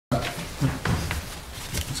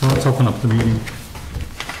So let's open up the meeting.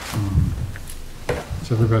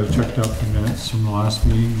 Has everybody checked out the minutes from the last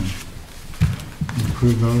meeting and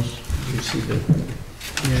approved those? You see the,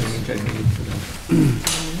 Yes. I need for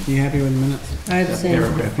the You happy with the minutes? I have seen.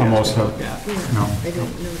 paragraph. I'm all set. Yeah. No. I didn't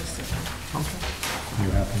notice it. Are you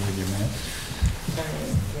happy with your minutes?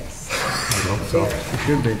 Yes. I hope so. It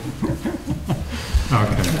should be.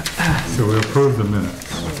 Okay, so we approve the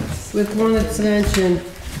minutes. With one abstention,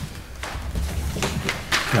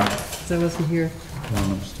 Yeah. 'cause I wasn't here.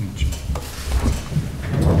 One abstention.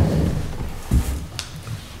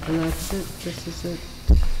 And that's it, this is it.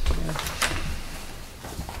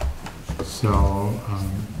 So,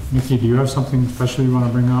 Nikki, do you have something special you want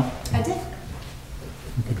to bring up? I did.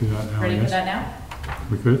 We could do that now, Ready for yes? that now?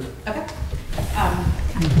 We could? Okay.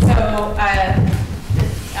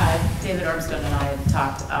 David Armstrong and I had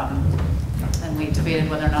talked, and we debated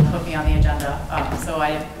whether or not to put me on the agenda. So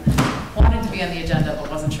I wanted to be on the agenda, but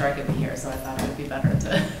wasn't sure I could be here, so I thought it would be better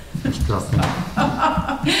to. Sure.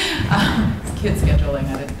 Kid scheduling,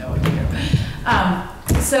 I didn't know what to do.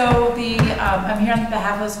 I'm here on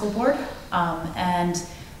behalf of the school board, and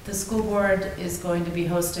the school board is going to be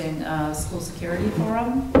hosting a school security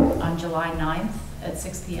forum on July 9th at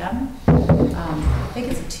 6 p.m. I think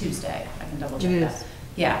it's a Tuesday. I can double check that.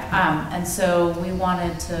 Yeah, and so we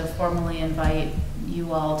wanted to formally invite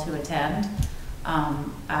you all to attend.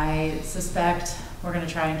 I suspect we're going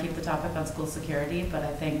to try and keep the topic on school security, but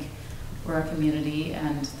I think we're a community,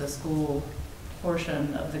 and the school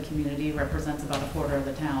portion of the community represents about a quarter of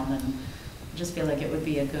the town, and I just feel like it would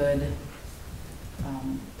be a good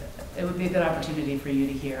opportunity for you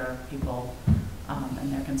to hear people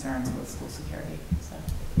and their concerns with school security. So,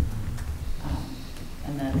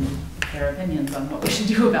 and then their opinions on what we should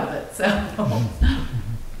do about it. So that's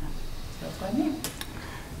what I mean.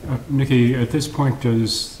 Nikki, at this point,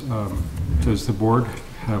 does the board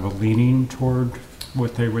have a leaning toward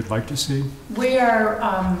what they would like to see?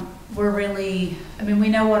 We're really, I mean, we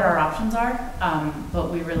know what our options are, but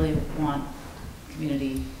we really want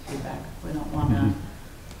community feedback. We don't want to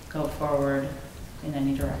go forward in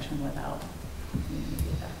any direction without community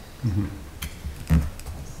feedback.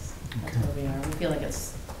 That's where we are. We feel like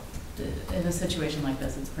it's, in a situation like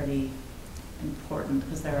this, it's pretty important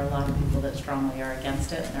because there are a lot of people that strongly are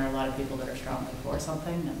against it, and there are a lot of people that are strongly for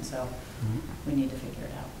something, and so we need to figure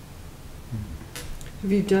it out.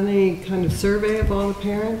 Have you done any kind of survey of all the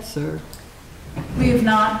parents, or? We have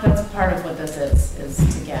not. That's part of what this is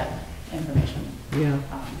to get information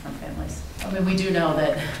from families. I mean, we do know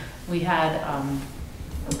that we had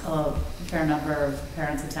a fair number of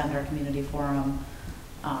parents attend our community forum,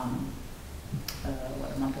 a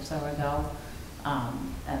month or so ago.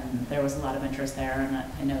 And there was a lot of interest there, and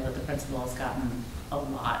I know that the principal has gotten a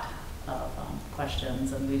lot of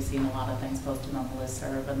questions, and we've seen a lot of things posted on the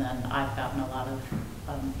listserv, and then I've gotten a lot of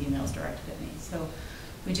emails directed at me. So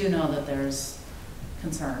we do know that there's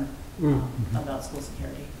concern about school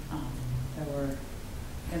security. There were,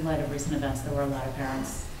 in light of recent events, there were a lot of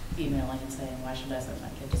parents emailing and saying, why should I send my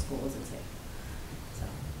kid to school? Is it safe? So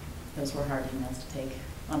those were hard emails to take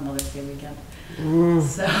on Mother's Day weekend.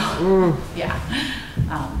 So, yeah.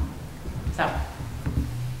 So,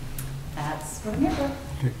 that's what I'm here for.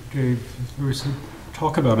 Dave, there was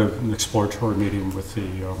talk about an exploratory meeting with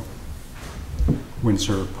the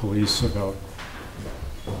Windsor Police about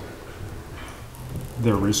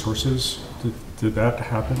their resources. Did that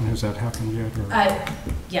happen? Has that happened yet? Or?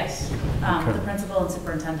 Yes. Okay. The principal and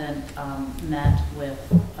superintendent met with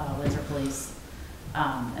Windsor Police,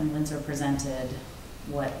 and Windsor presented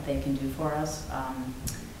what they can do for us.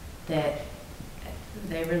 That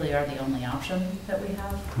they really are the only option that we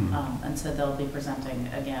have, and so they'll be presenting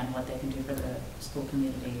again what they can do for the school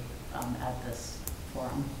community at this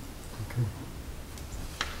forum. Okay.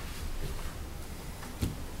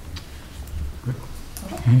 Good.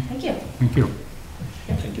 Okay. Thank you. Thank you.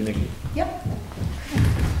 Thank you, Nikki. Yep.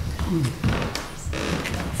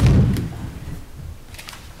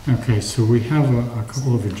 Okay, so we have a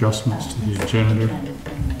couple of adjustments to the agenda.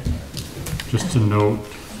 Just to note,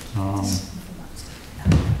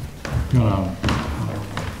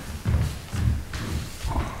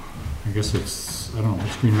 I guess it's, I don't know,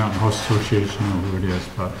 it's Green Mountain Horse Association or who it is,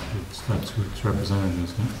 but that's who it's represented,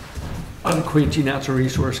 isn't it? Unqueechee Natural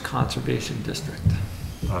Resource Conservation District.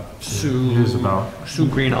 But Sue, it is about, Sue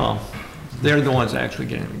Greenall. They're the ones actually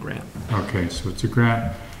getting the grant. okay, so it's a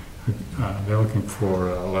grant. They're looking for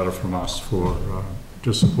a letter from us for,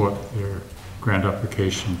 to support their grant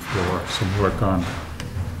application for some work on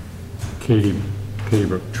Katy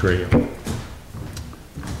Brook Trail.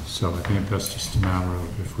 So I think that's just a matter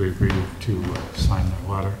of if we agree to sign that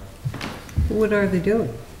letter. What are they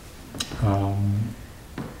doing?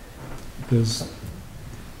 There's,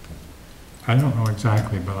 I don't know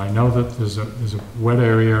exactly, but I know that there's a wet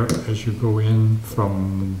area as you go in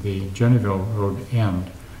from the Jennyville Road end.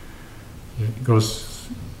 It goes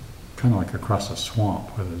kind of like across a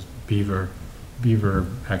swamp where there's beaver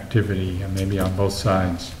activity, and maybe on both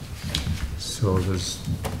sides. So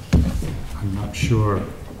I'm not sure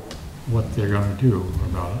what they're going to do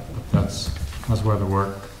about it, but that's where the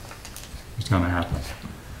work is going to happen.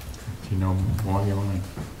 If you know more, you want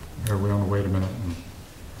to, or we want to wait a minute and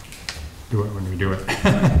do it when we do it.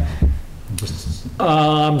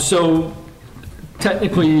 So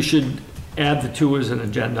technically you should add the two as an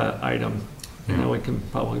agenda item, and then we can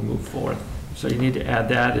probably move forward. So you need to add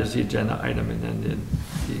that as the agenda item and then in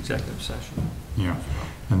the executive session. Yeah,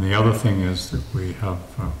 and the other thing is that we have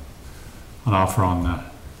an offer on the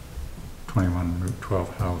 21 Route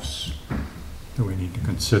 12 house that we need to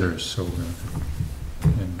consider, so at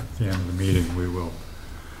the end of the meeting we will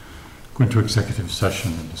go into executive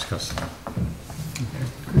session and discuss that.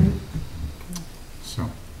 Great.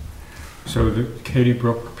 So the Katy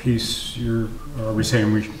Brook piece, are we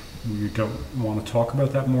saying we don't want to talk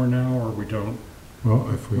about that more now, or we don't? Well,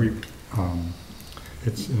 if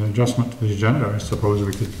it's an adjustment to the agenda, I suppose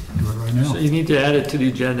we could do it right now. So you need to add it to the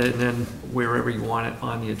agenda and then wherever you want it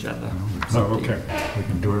on the agenda. Oh, okay. We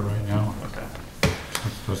can do it right now. Okay.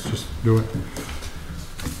 Let's just do it.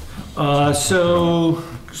 So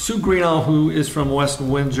Sue Greenall, who is from West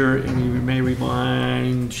Windsor, and you may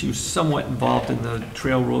remind, she was somewhat involved in the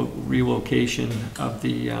trail relocation of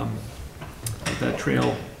that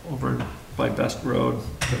trail over by Best Road.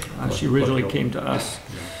 She originally came to us.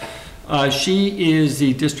 She is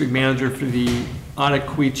the district manager for the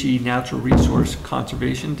Ottaquechee Natural Resource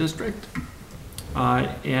Conservation District.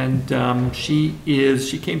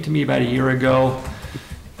 She came to me about a year ago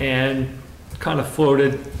and kind of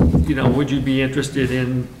floated, would you be interested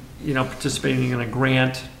in, participating in a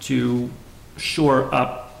grant to shore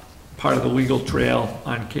up part of the legal trail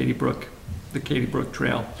on Katy Brook, the Katy Brook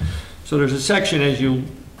Trail. So there's a section as you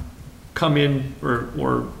come in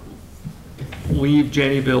or leave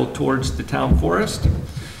Jennyville towards the town forest.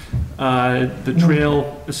 The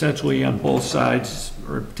trail essentially on both sides,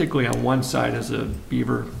 or particularly on one side, is a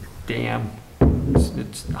beaver dam.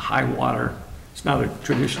 It's high water. It's not a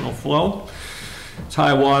traditional flow. It's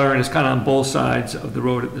high water and it's kind of on both sides of the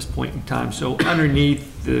road at this point in time. So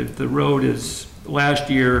underneath the road is, last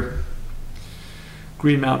year,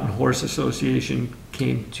 Green Mountain Horse Association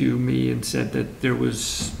came to me and said that there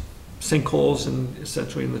was sinkholes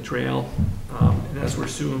essentially in the trail. And as we're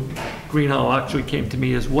soon, Greenhall actually came to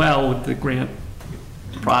me as well with the grant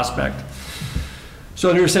prospect.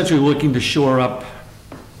 So they're essentially looking to shore up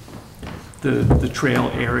the trail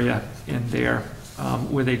area in there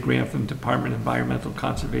with a grant from Department of Environmental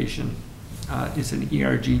Conservation. It's an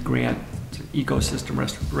ERG grant, it's an ecosystem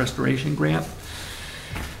restoration grant.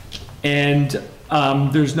 And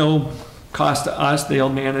there's no cost to us. They'll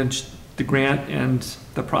manage the grant and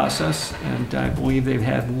the process, and I believe they've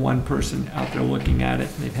had one person out there looking at it,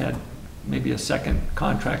 and they've had maybe a second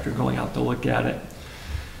contractor going out to look at it.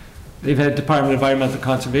 They've had Department of Environmental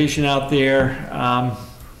Conservation out there.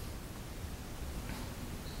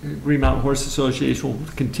 Green Mountain Horse Association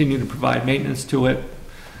will continue to provide maintenance to it.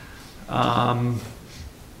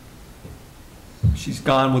 She's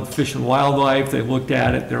gone with Fish and Wildlife. They looked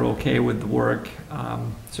at it. They're okay with the work.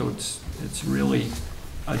 So it's really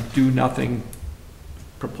a do-nothing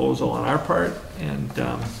proposal on our part, and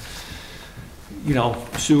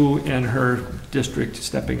Sue and her district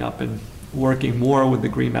stepping up and working more with the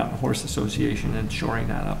Green Mountain Horse Association and shoring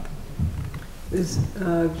that up. Is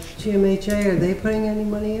GMHA, are they putting any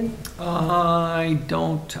money in? I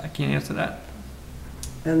can't answer that.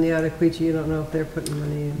 And the Ottaquechee, you don't know if they're putting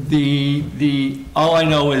money in? All I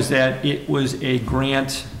know is that it was a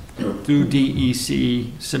grant through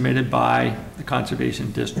DEC submitted by the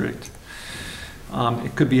Conservation District.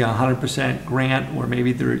 It could be a 100% grant, or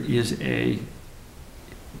maybe there is a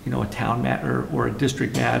town match or a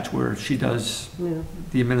district match where she does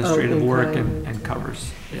the administrative work and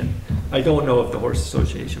covers it. I don't know if the Horse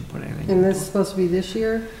Association put anything. And this is supposed to be this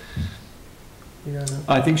year? You don't know?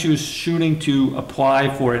 I think she was shooting to apply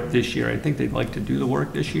for it this year. I think they'd like to do the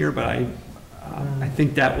work this year, but I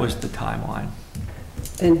think that was the timeline.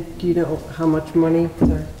 And do you know how much money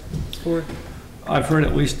it's for? I've heard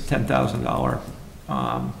at least $10,000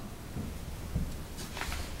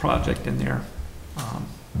 project in there.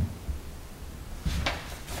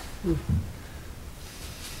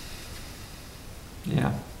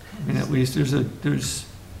 Yeah, I mean, at least there's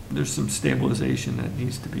some stabilization that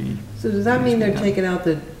needs to be. So does that mean they're taking out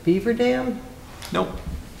the beaver dam? Nope.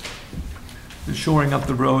 the shoring up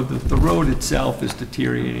the road. The road itself is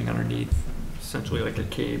deteriorating underneath, essentially like a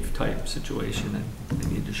cave type situation, and they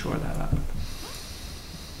need to shore that up.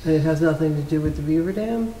 And it has nothing to do with the beaver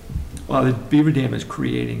dam? Well, the beaver dam is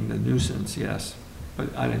creating the nuisance, yes.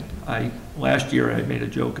 But last year I made a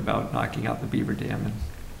joke about knocking out the beaver dam, and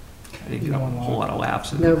I didn't get a whole lot of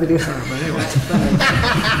laughs. Nobody. But anyway.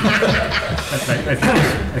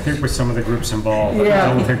 I think with some of the groups involved, Yeah.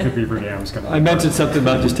 I don't think the beaver dam's gonna. I mentioned something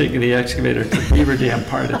about just taking the excavator to the beaver dam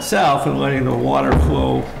part itself and letting the water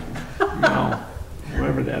flow, you know,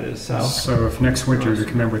 wherever that is south. So if next winter you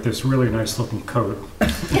come in with this really nice looking coat.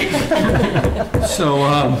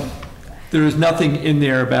 So there is nothing in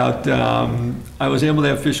there about, I was able to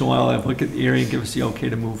have Fish and Wildlife look at the area and give us the okay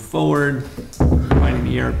to move forward, providing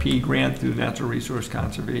the ERP grant through the Natural Resource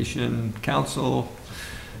Conservation Council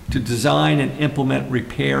to design and implement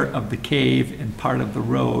repair of the cave and part of the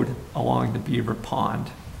road along the Beaver Pond.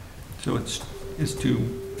 So it's to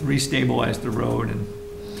restabilize the road and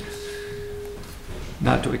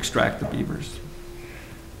not to extract the beavers.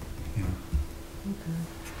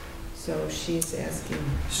 So she's asking,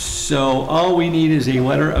 So all we need is a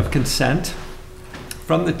letter of consent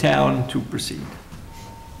from the town to proceed.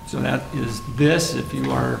 So that is this, if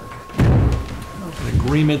you are in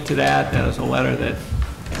agreement to that, that is a letter that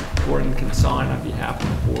Gordon can sign on behalf of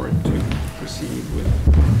the board to proceed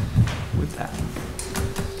with that.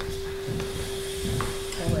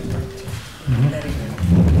 I would like to let her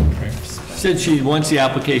know. Said she, once the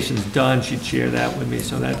application's done, she'd share that with me,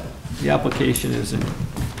 so that the application hasn't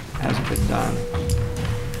been done.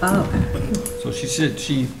 Oh, So she said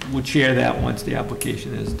she would share that once the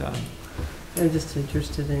application is done. I'm just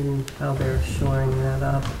interested in how they're shoring that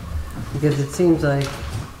up, because it seems like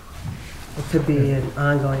it could be an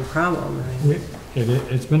ongoing problem, right?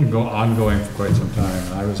 It's been ongoing for quite some time,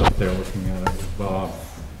 and I was up there looking at it with Bob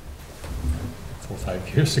 4 or 5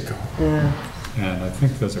 years ago. Yeah, And I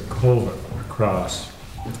think there's a culvert across,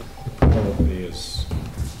 it probably is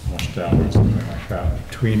washed out or something like that,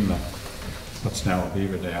 between what's now a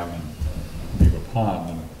beaver dam and beaver pond,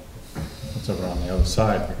 and what's over on the other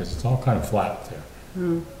side, because it's all kind of flat there.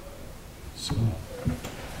 So,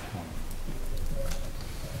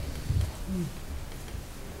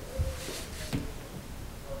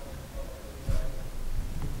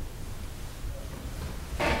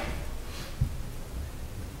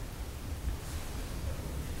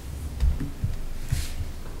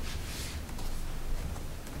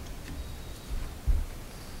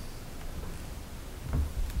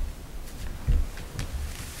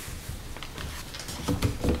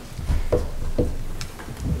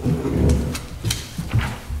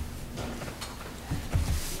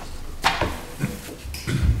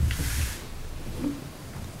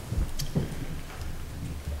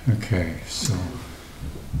 okay, so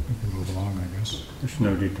we can move along, I guess. There's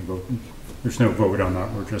no need to vote. There's no vote on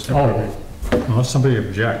that. We're just Oh, approving. unless somebody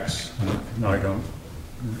objects. No, I don't.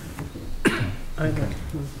 I don't.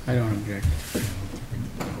 I don't object.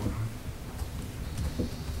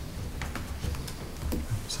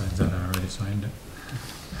 Besides that, I already signed it.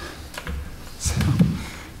 So,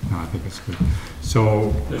 no, I think it's good.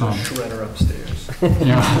 So, There's a shredder upstairs.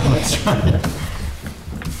 yeah, that's right.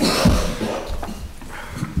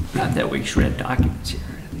 Not that we shred documents here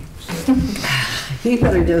or anything. You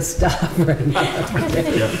better just stop right now.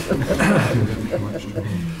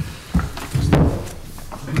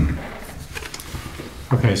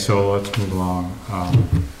 Okay, so let's move along.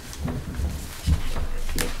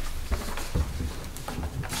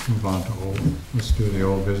 Let's move on to let's do the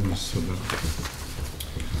old business of the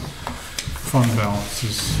fund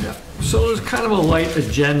balances. Yeah. So it was kind of a light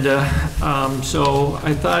agenda. So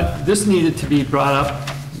I thought this needed to be brought up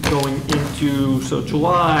going into, so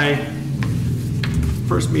July,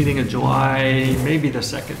 first meeting of July, maybe the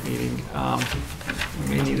second meeting. We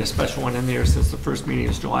may need a special one in there since the first meeting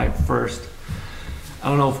is July 1st. I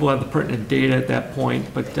don't know if we'll have the pertinent data at that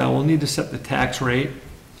point, but we'll need to set the tax rate.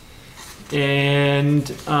 And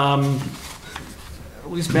at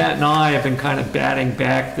least Matt and I have been kind of batting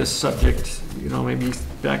back this subject, you know, maybe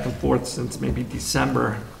back and forth since maybe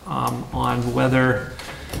December, on whether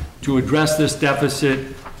to address this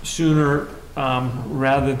deficit sooner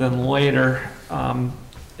rather than later.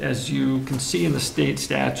 As you can see in the state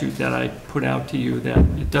statute that I put out to you, that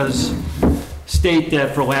it does state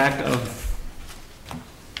that for lack of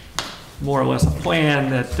more or less a plan,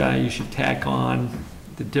 that you should tack on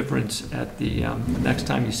the difference at the next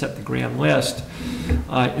time you set the grand list.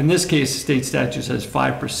 In this case, the state statute says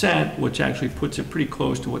 5%, which actually puts it pretty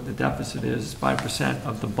close to what the deficit is. 5%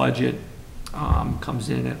 of the budget comes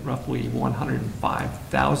in at roughly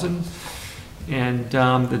 $105,000. And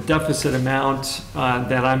the deficit amount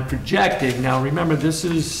that I'm projecting, now remember,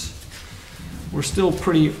 we're still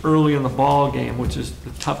pretty early in the ball game, which is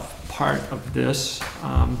the tough part of this.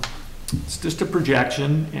 It's just a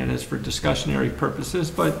projection and it's for discussionary purposes,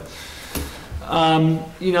 but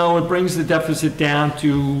it brings the deficit down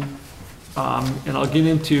to, and I'll get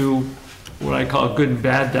into what I call a good and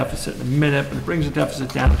bad deficit in a minute, but it brings the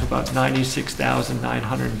deficit down to about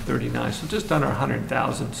 96,939, so just under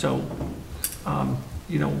 100,000. So,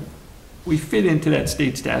 we fit into that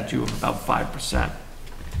state statute of about 5%.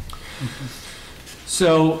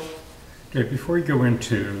 So, Okay, before you go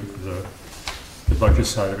into the budget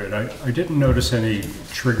side of it, I didn't notice any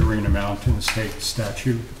triggering amount in the state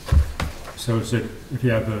statute. So is it, if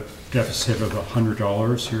you have a deficit of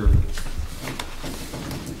 $100,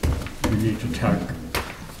 you need to tack? I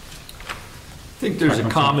think there's a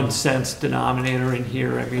common sense denominator in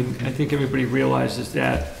here. I mean, I think everybody realizes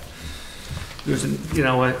that there's a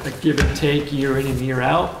give and take year in and year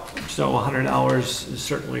out. So $100 is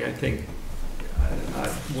certainly, I think,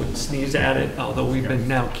 I wouldn't sneeze at it, although we've been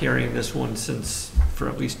now carrying this one for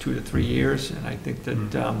at least 2 to 3 years. And I think that,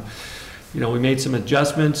 we made some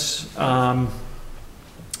adjustments 2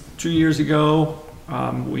 years ago.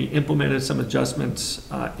 We implemented some adjustments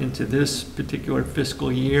into this particular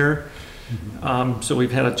fiscal year. So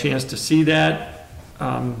we've had a chance to see that.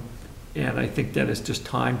 And I think that it's just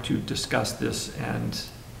time to discuss this and,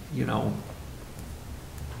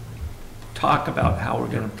 talk about how we're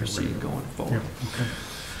going to proceed going forward.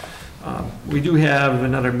 We do have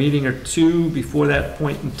another meeting or two before that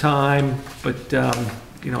point in time, but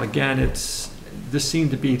again, this seemed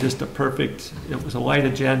to be just it was a light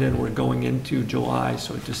agenda and we're going into July,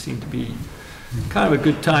 so it just seemed to be kind of a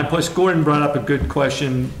good time. Plus Gordon brought up a good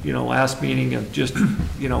question, last meeting of just,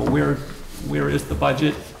 where is the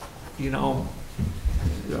budget? Are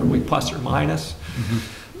we plus or minus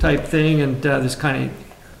type thing? And this kind of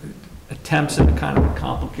attempts in a kind of a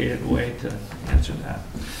complicated way to answer that.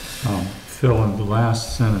 Phil, in the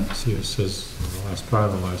last sentence here says, the last part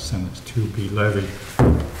of the last sentence, to be levied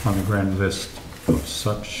on the grand list of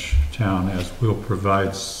such town as will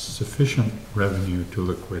provide sufficient revenue to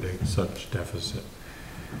liquidate such deficit.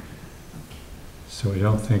 So I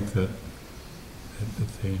don't think that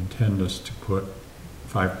they intend us to put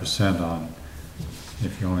 5% on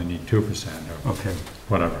if you only need 2% or Okay.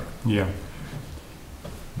 whatever. Yeah.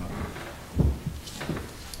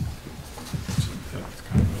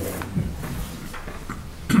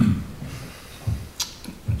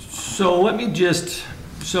 So let me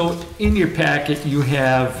so in your packet you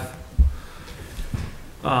have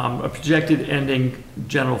a projected ending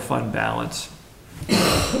general fund balance.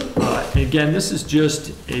 And again, this is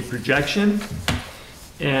just a projection,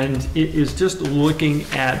 and it is just looking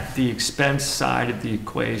at the expense side of the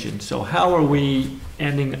equation. So how are we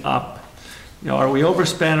ending up? Are we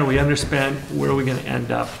overspent? Are we underspent? Where are we going to end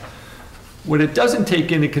up? What it doesn't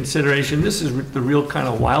take into consideration, this is the real kind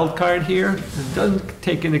of wild card here, it doesn't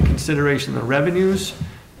take into consideration the revenues,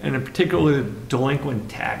 and in particular the delinquent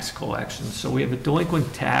tax collection. So we have a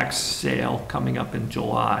delinquent tax sale coming up in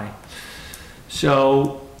July.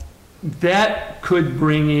 So that could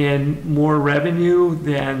bring in more revenue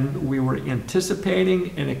than we were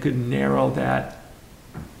anticipating, and it could narrow that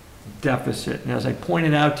deficit. And as I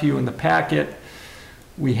pointed out to you in the packet,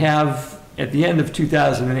 we have, at the end of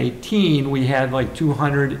 2018, we had like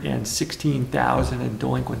 216,000 in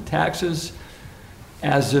delinquent taxes.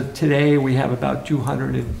 As of today, we have about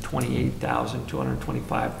 228,000,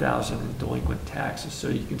 225,000 in delinquent taxes. So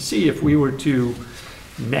you can see if we were to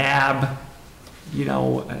nab,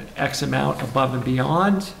 an X amount above and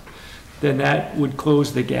beyond, then that would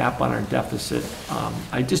close the gap on our deficit.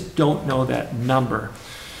 I just don't know that number.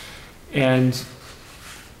 And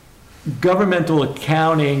governmental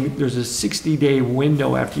accounting, there's a 60-day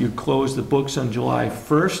window after you close the books on July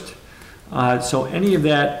 1st. So any of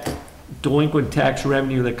that delinquent tax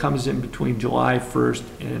revenue that comes in between July 1st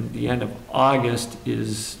and the end of August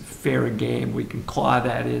is fair game. We can claw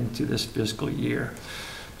that into this fiscal year.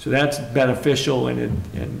 So that's beneficial,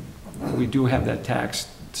 and we do have that tax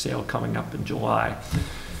sale coming up in July.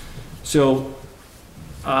 So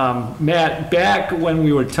Matt, back when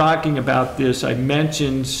we were talking about this, I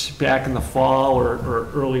mentioned back in the fall or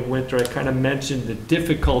early winter, I kind of mentioned the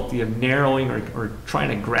difficulty of narrowing or trying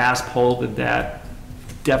to grasp hold of that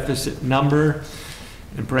deficit number.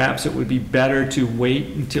 And perhaps it would be better to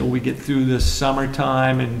wait until we get through the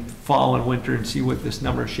summertime and fall and winter and see what this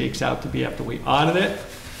number shakes out to be after we audit it.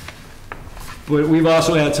 But we've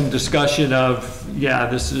also had some discussion of,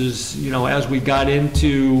 this is, as we got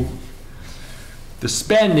into the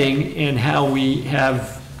spending and how we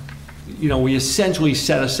have, you know, we essentially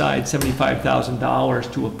set aside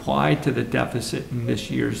 $75,000 to apply to the deficit in this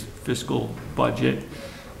year's fiscal budget.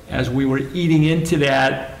 As we were eating into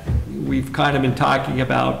that, we've kind of been talking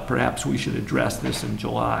about perhaps we should address this in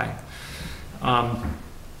July.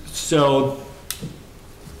 So,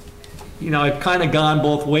 you know, I've kind of gone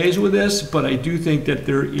both ways with this, but I do think that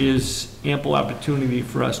there is ample opportunity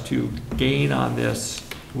for us to gain on this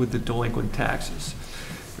with the delinquent taxes.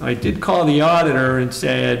 Now, I did call the auditor and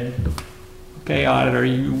said, okay, auditor,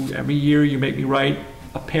 every year you make me write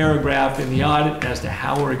a paragraph in the audit as to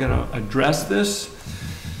how we're going to address this.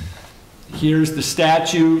 Here's the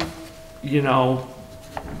statute, you know,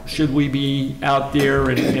 should we be out there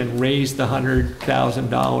and raise the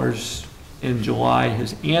 $100,000 in July?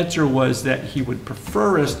 His answer was that he would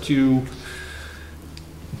prefer us to,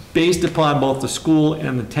 based upon both the school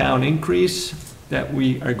and the town increase that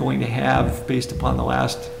we are going to have based upon the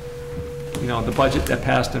last, you know, the budget that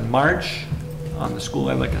passed in March. The school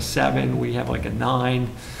had like a 7, we have like a 9.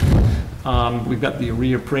 We've got the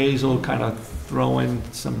reappraisal kind of throwing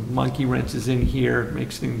some monkey wrenches in here,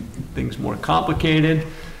 makes things more complicated.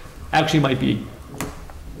 Actually might be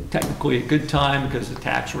technically a good time because the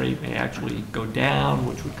tax rate may actually go down,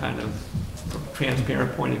 which would kind of, from a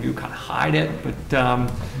transparent point of view, kind of hide it. But,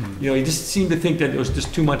 you know, he just seemed to think that there was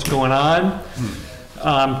just too much going on.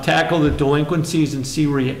 Tackle the delinquencies and see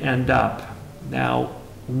where you end up. Now,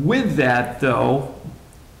 with that, though,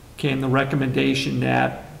 came the recommendation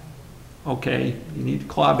that, okay, you need to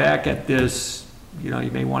claw back at this. You know,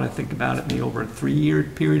 you may want to think about it maybe over a 3-year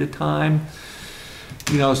period of time.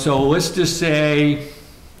 You know, so let's just say,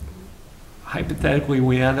 hypothetically,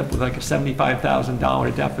 we end up with like a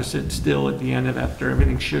 $75,000 deficit still at the end of after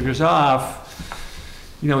everything sugars off.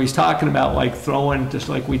 You know, he's talking about like throwing, just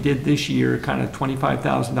like we did this year, kind of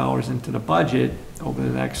 $25,000 into the budget over the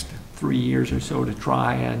next 3 years or so to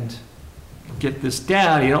try and get this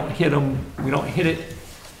down. You don't hit them, we don't hit it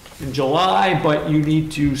in July, but you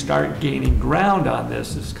need to start gaining ground on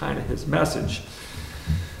this, is kind of his message.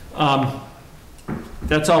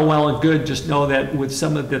 That's all well and good. Just know that with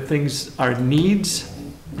some of the things, our needs,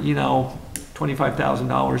 you know,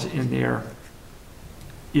 $25,000 in there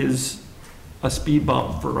is a speed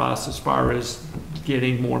bump for us as far as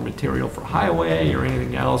getting more material for highway or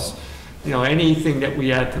anything else. You know, anything that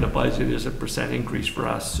we add to the budget is a % increase for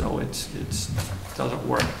us, so it doesn't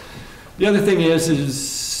work. The other thing is,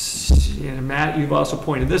 and Matt, you've also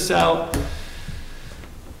pointed this out.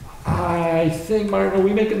 I think, Martin, are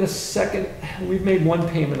we making the second? We've made one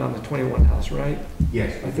payment on the 21 house, right?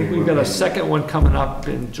 Yes. I think we've got a second one coming up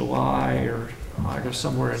in July or August,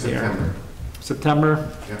 somewhere in there.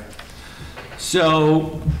 September? Yeah.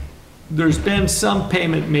 So there's been some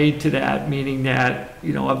payment made to that, meaning that,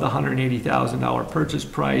 you know, of the $180,000 purchase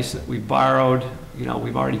price that we borrowed, you know,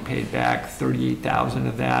 we've already paid back $38,000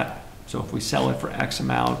 of that. So if we sell it for X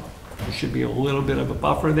amount, there should be a little bit of a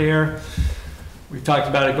buffer there. We've talked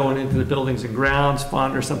about it going into the buildings and grounds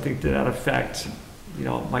fund or something to that effect. You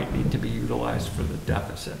know, it might need to be utilized for the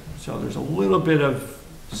deficit. So there's a little bit of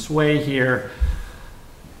sway here.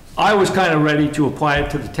 I was kind of ready to apply it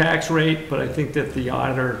to the tax rate, but I think that the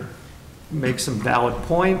auditor makes some valid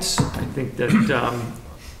points. I think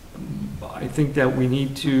that we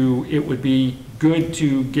need to, it would be good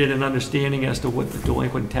to get an understanding as to what the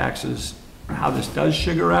delinquent taxes, how this does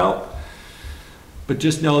sugar out. But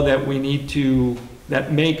just know that we need to,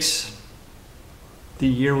 that makes the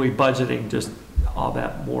yearly budgeting just all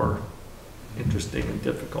that more interesting and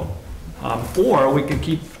difficult. Or we can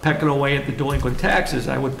keep pecking away at the delinquent taxes.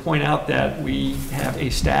 I would point out that we have a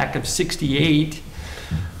stack of 68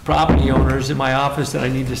 property owners in my office that I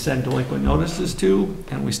need to send delinquent notices to,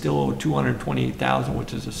 and we still owe $228,000,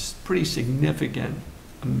 which is a pretty significant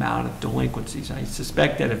amount of delinquencies. I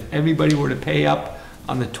suspect that if everybody were to pay up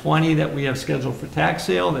on the 20 that we have scheduled for tax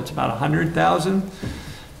sale, that's about 100,000,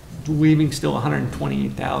 leaving still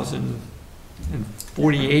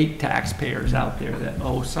 128,048 taxpayers out there that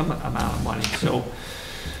owe some amount of money. So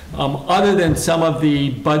other than some of the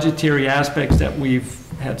budgetary aspects that we've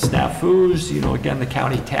had snafus, you know, again, the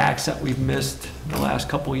county tax that we've missed the last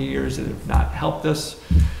couple of years that have not helped us,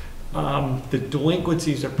 the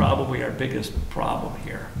delinquencies are probably our biggest problem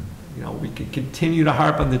here. You know, we could continue to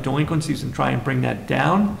harp on the delinquencies and try and bring that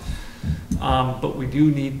down, but we do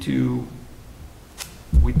need to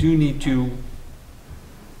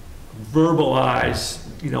verbalize,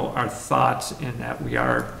 you know, our thoughts, and that we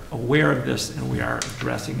are aware of this and we are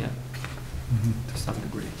addressing it to some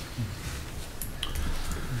degree.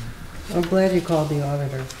 I'm glad you called the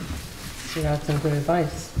auditor. She got some good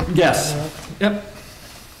advice. Yes. Yep.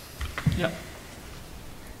 Yep.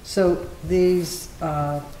 So these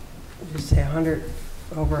just say 100,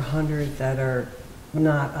 over 100 that are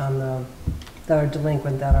not on the, that are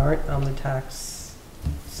delinquent, that aren't on the tax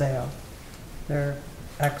sale. They're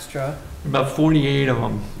extra. About 48 of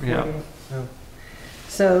them, yeah. Oh.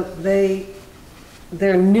 So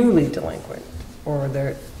they're newly delinquent, or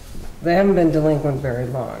they haven't been delinquent very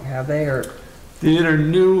long, have they, or? They're either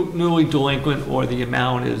newly delinquent or the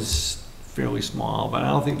amount is fairly small, but I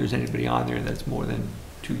don't think there's anybody on there that's more than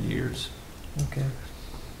 2 years. Okay.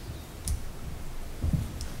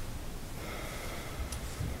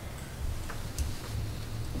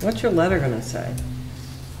 What's your letter gonna say?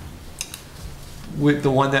 With the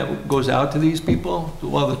one that goes out to these people?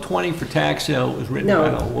 Well, the 20 for tax sale was written by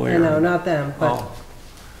a lawyer. No, not them, but Oh,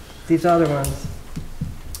 these other ones.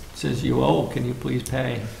 says you owe, can you please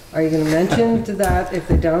pay? Are you gonna mention to that if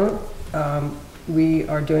they don't? We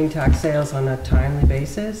are doing tax sales on a timely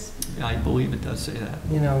basis. I believe it does say that.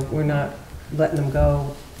 You know, we're not letting them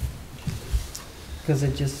go because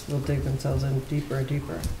it just will dig themselves in deeper and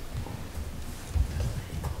deeper.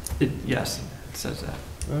 Yes, it says that.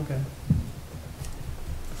 Okay.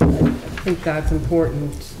 I think that's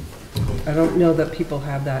important. I don't know that people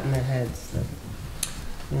have that in their heads, that,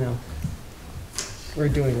 you know, we're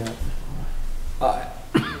doing that.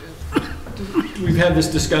 We've had this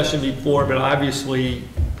discussion before, but obviously,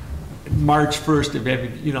 March 1st of every,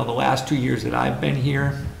 the last 2 years that I've been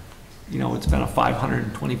here, it's been a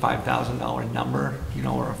 $525,000 number,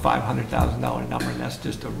 or a $500,000 number, and that's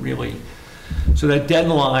just a really, so that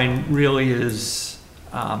deadline really is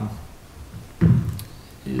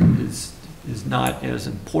not as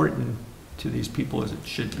important to these people as it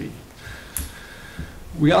should be.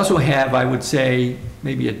 We also have, I would say,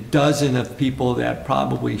 maybe a dozen of people that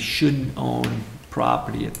probably shouldn't own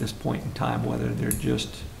property at this point in time, whether they're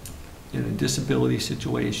just in a disability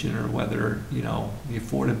situation or whether, the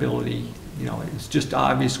affordability, it's just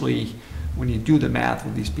obviously, when you do the math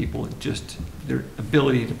with these people, it just, their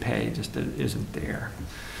ability to pay just isn't there.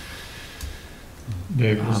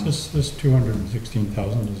 Dave, is this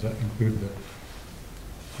 216,000, does that include the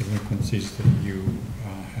delinquencies that you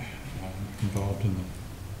involved in the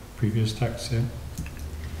previous tax sale?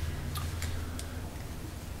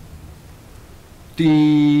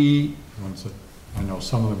 The ones that, I know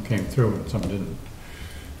some of them came through and some didn't.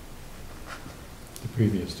 The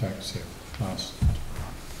previous tax sale last.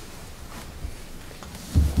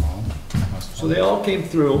 So they all came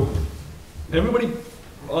through. Everybody,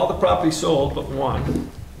 all the property sold but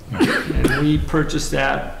one. Yeah. And we purchased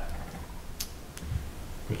that.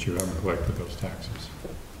 But you haven't collected those taxes.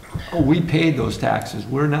 Oh, we paid those taxes.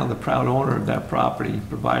 We're now the proud owner of that property,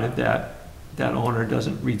 provided that that owner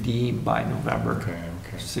doesn't redeem by November Okay.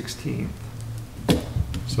 16th.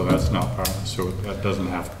 So that's not part of it. So that doesn't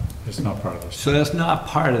have, it's not part of this. So that's not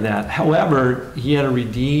part of that. However, he had a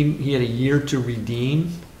year to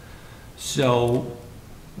redeem. So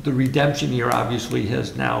the redemption year obviously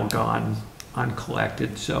has now gone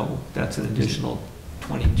uncollected. So that's an additional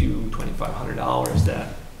 $2,500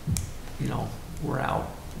 that, we're out,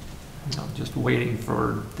 just waiting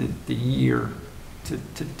for the year to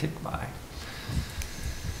tick by.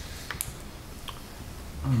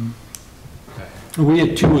 Okay. We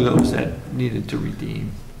had 2 of those that needed to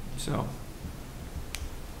redeem, so.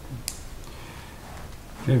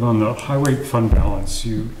 Dave, on the highway fund balance,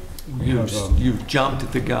 you've Jumped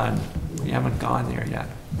at the gun. We haven't gone there yet.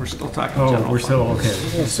 We're still talking oh, general we're fund. still, okay.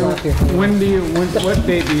 Yeah, so what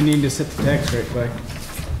date do you need to set the tax rate by?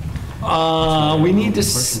 We need to,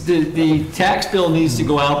 the tax bill needs to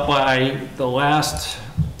go out by the last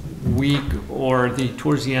week or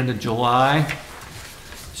towards the end of July.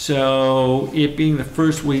 So it being the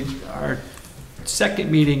first week, our second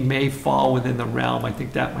meeting may fall within the realm. I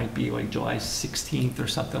think that might be like July 16th or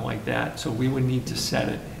something like that. So we would need to set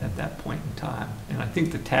it at that point in time. And I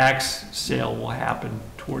think the tax sale will happen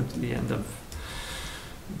towards the end of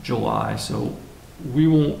July. So we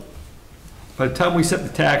won't, by the time we set the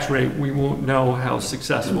tax rate, we won't know how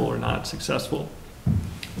successful or not successful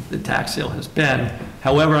the tax sale has been.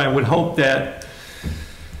 However, I would hope that,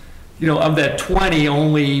 of that 20,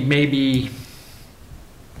 only maybe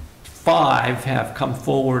 5 have come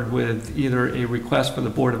forward with either a request for the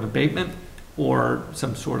Board of Abatement or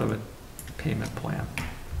some sort of a payment plan.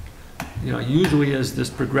 Usually as this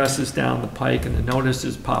progresses down the pike and the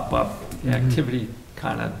notices pop up, the activity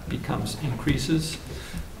kind of increases.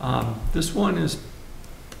 This one is,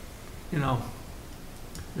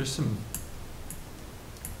 there's some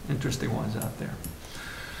interesting ones out there.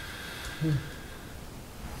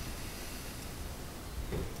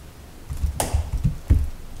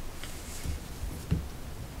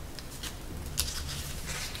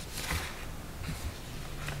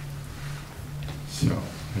 So,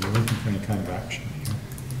 are you looking for any kind of action here?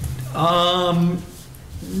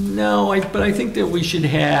 No, but I think that we should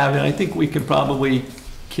have, and I think we could probably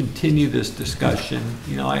continue this discussion.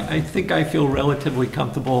 You know, I think I feel relatively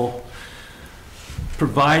comfortable,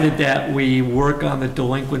 provided that we work on the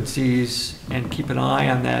delinquencies and keep an eye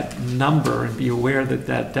on that number and be aware that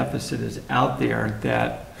that deficit is out there,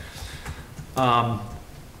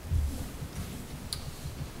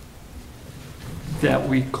 that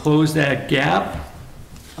we close that gap.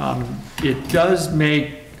 It does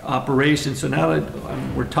make operations, so now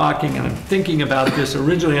that we're talking and I'm thinking about this,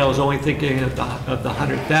 originally I was only thinking of the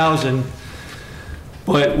 100,000,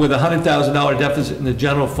 but with a $100,000 deficit in the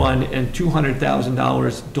general fund and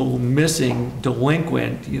 $200,000 missing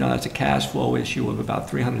delinquent, you know, that's a cash flow issue of about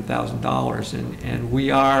 $300,000, and we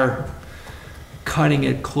are cutting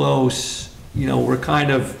it close. You know, we're kind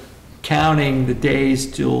of counting the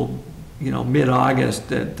days till, you know, mid-August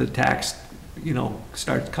that the tax, you know,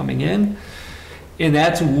 starts coming in. And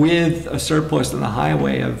that's with a surplus on the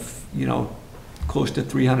highway of, you know, close to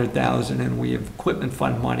 300,000, and we have equipment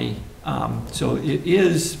fund money. So it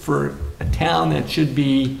is, for a town that should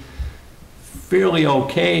be fairly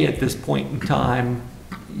okay at this point in time,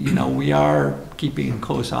 you know, we are keeping a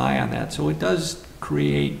close eye on that. So it does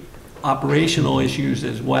create operational issues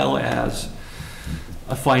as well as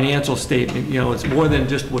a financial statement. You know, it's more than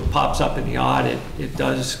just what pops up in the audit. It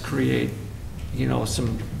does create, you know,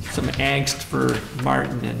 some angst for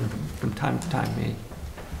Martin and from time to time me.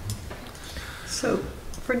 So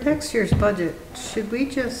for next year's budget, should we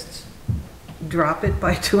just drop it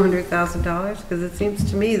by $200,000? Because it seems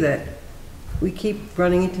to me that we keep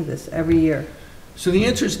running into this every year. So the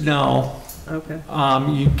answer is no. Okay.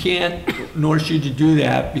 You can't, nor should you do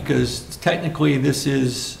that, because technically this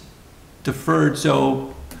is deferred.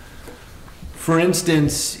 So for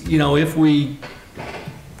instance, you know, if we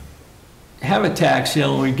have a tax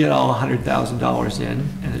sale and we get all $100,000 in,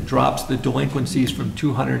 and it drops the delinquencies from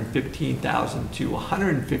 215,000 to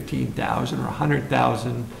 115,000 or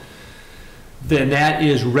 100,000, then that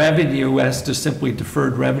is revenue as to simply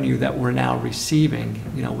deferred revenue that we're now receiving.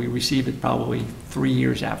 You know, we receive it probably 3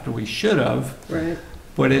 years after we should have. Right.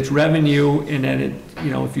 But it's revenue, and then it,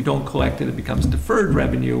 you know, if you don't collect it, it becomes deferred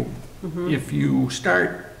revenue. If you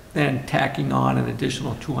start then tacking on an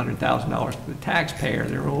additional $200,000 to the taxpayer,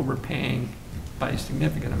 they're overpaying by a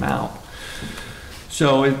significant amount.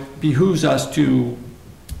 So it behooves us to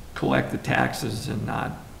collect the taxes and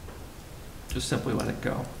not just simply let it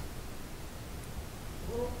go.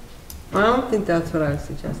 I don't think that's what I was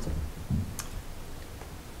suggesting.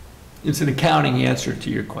 It's an accounting answer to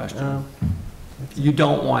your question. You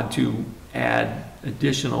don't want to add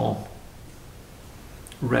additional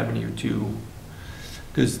revenue to,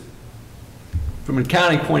 because from an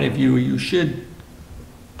accounting point of view, you should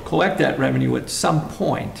collect that revenue at some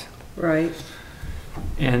point. Right.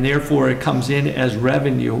 And therefore it comes in as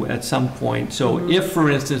revenue at some point. So if,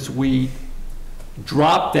 for instance, we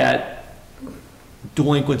drop that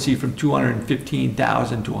delinquency from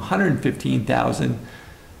 215,000 to 115,000,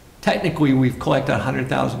 technically we've collected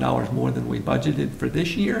 $100,000 more than we budgeted for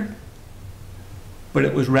this year. But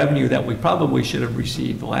it was revenue that we probably should have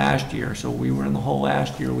received last year. So we were in the hole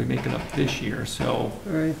last year, we make it up this year. So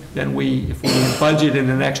then if we budgeted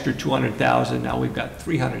an extra 200,000, now we've got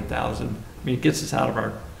 300,000. I mean, it gets us out of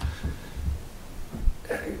our,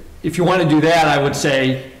 if you want to do that, I would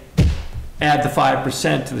say add the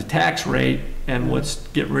 5% to the tax rate and let's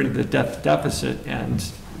get rid of the deficit and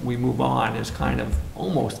we move on, is kind of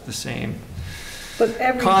almost the same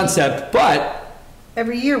concept, but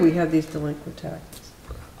every year we have these delinquent taxes.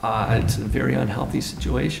 It's a very unhealthy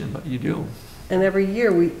situation, but you do. And every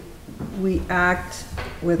year we act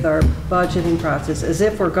with our budgeting process as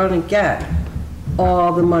if we're going to get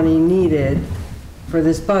all the money needed for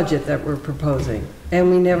this budget that we're proposing, and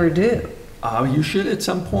we never do. You should at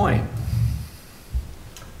some point.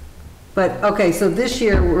 But, okay, so this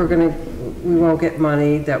year we won't get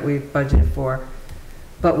money that we budgeted for,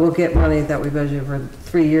 but we'll get money that we budgeted for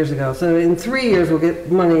 3 years ago. So in 3 years, we'll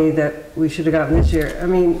get money that we should have gotten this year. I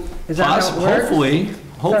mean, is that how it works?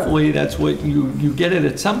 Hopefully that's what you get it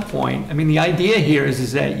at some point. I mean, the idea here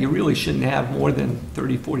is that you really shouldn't have more than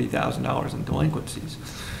 $30,000, $40,000 in delinquencies.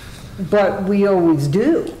 But we always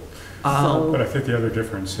do. But I think the other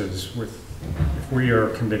difference is if we are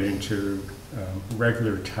committing to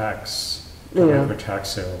regular tax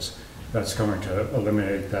sales, that's going to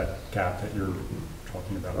eliminate that gap that you're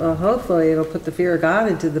talking about. Well, hopefully it'll put the fear of God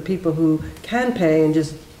into the people who can pay and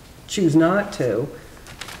just choose not to,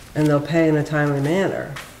 and they'll pay in a timely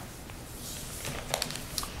manner.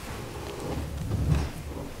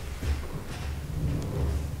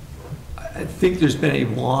 I think there's been a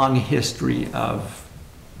long history of,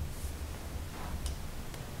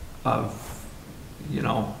 you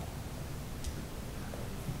know,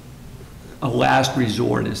 a last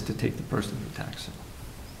resort is to take the person to tax sale.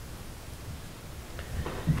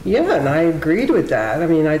 Yeah, and I agreed with that. I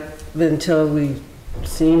mean, until we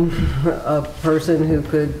seen a person who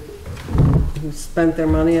spent their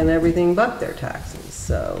money on everything but their taxes,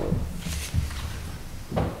 so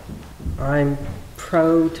I'm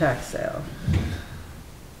pro tax sale.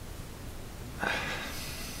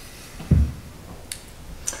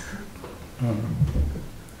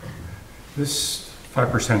 This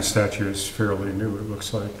 5% statute is fairly new, it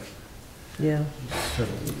looks like. Yeah. So- I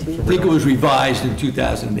think it was revised in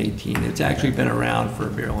 2018. It's actually been around for a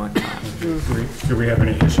very long time. Do we have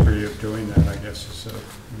any history of doing that, I guess, is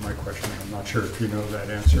my question. I'm not sure if you know that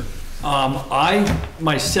answer. I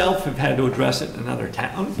myself have had to address it in another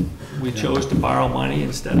town. We chose to borrow money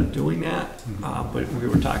instead of doing that, but we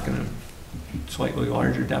were talking a slightly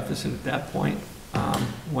larger deficit at that point,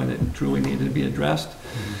 when it truly needed to be addressed.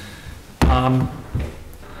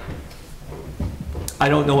 I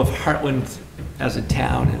don't know if Hartland as a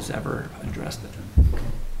town has ever addressed it.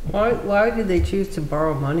 Why did they choose to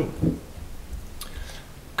borrow money?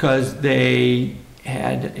 Because they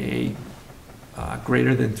had a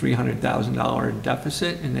greater than $300,000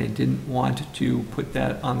 deficit, and they didn't want to put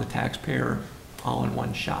that on the taxpayer all in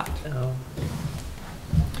one shot. Oh.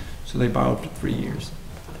 So they borrowed for 3 years.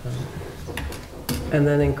 And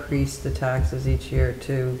then increase the taxes each year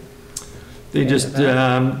too. They just,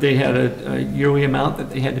 they had a yearly amount that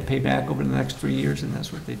they had to pay back over the next 3 years, and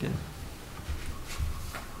that's what they did.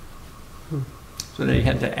 So they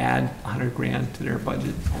had to add 100 grand to their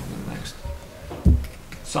budget over the next,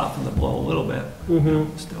 soften the blow a little bit,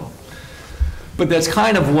 still. But that's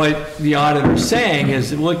kind of what the auditor's saying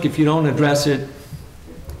is, look, if you don't address it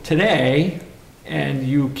today, and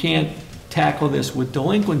you can't tackle this with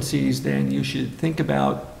delinquencies, then you should think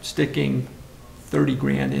about sticking 30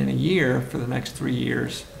 grand in a year for the next 3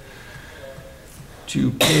 years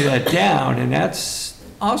to pay that down, and that's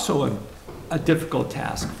also a difficult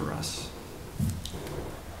task for us.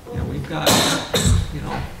 You know, we've got, you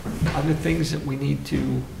know, other things that we need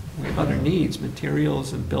to, we have other needs,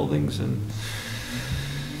 materials and buildings, and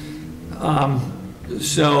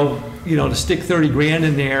so, you know, to stick 30 grand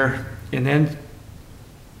in there and then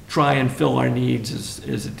try and fill our needs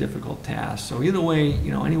is a difficult task. So either way,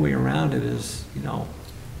 you know, any way around it is, you know,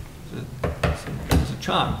 it's a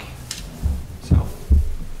chunk, so.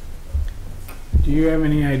 Do you have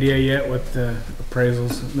any idea yet what the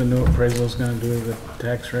new appraisal is gonna do to the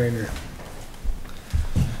tax rate, or?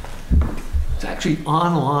 It's actually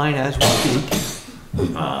online as we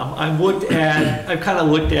speak. I've kind of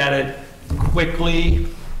looked at it quickly.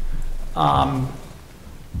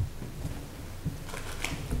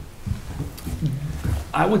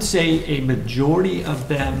 I would say a majority of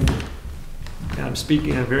them, and I'm speaking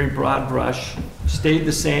in a very broad brush, stayed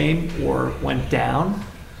the same or went down.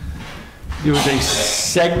 There was a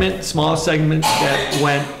segment, small segment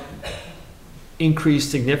that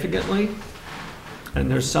increased significantly,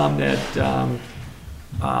 and there's some that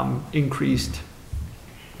increased,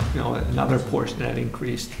 you know, another portion that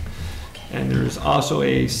increased. And there's also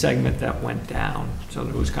a segment that went down, so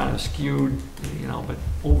it was kind of skewed, you know, but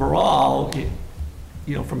overall,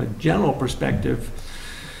 you know, from a general perspective,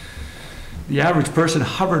 the average person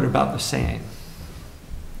hovered about the same,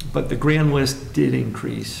 but the grand list did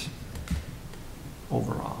increase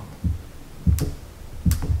overall.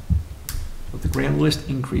 But the grand list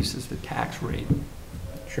increases, the tax rate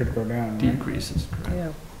Should go down, right? decreases, correct?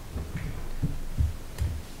 Yeah.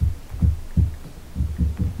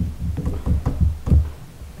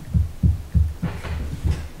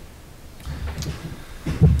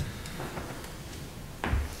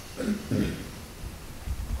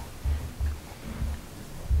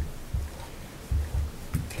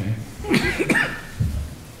 Okay.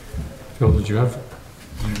 Phil, did you have?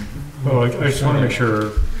 Well, I just want to make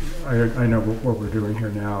sure I know what we're doing here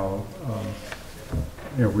now.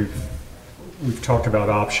 You know, we've talked about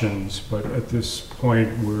options, but at this point,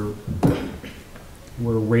 we're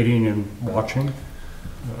waiting and watching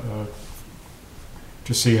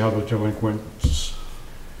to see how the delinquents,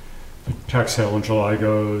 the tax sale in July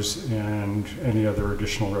goes, and any other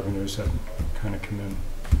additional revenues that kind of come in.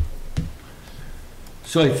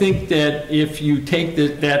 So I think that if you take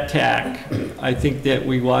that tack, I think that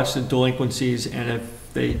we watch the delinquencies, and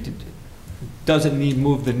if they doesn't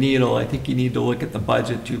move the needle, I think you need to look at the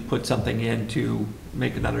budget to put something in to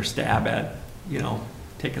make another stab at, you know,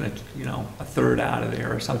 taking a third out of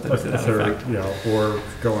there or something A to that third, effect. or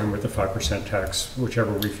going with the 5% tax,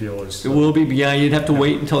 whichever we feel is. It will be, yeah, you'd have to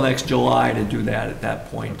wait until next July to do that at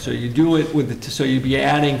that point. So you do it with so you'd be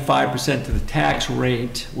adding 5% to the tax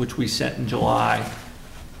rate, which we set in July.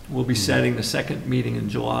 We'll be setting the second meeting in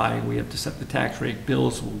July. We have to set the tax rate.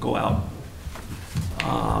 Bills will go out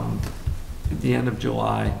at the end of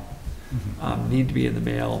July. Need to be in the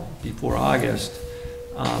mail before August,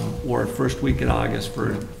 or first week in August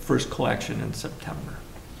for first collection in September.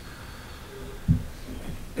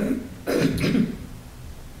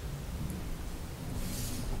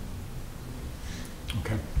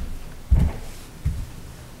 Okay.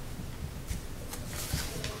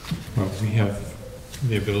 Well, we have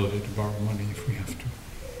the ability to borrow money if we have to.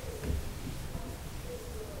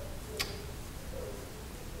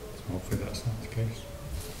 So hopefully that's not the case.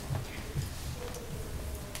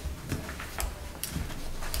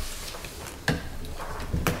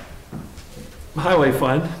 Highway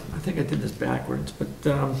fund, I think I did this backwards, but,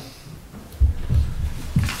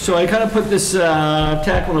 so I kind of put this,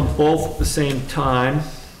 tackling them both at the same time.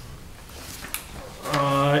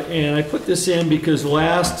 And I put this in because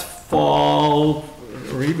last fall,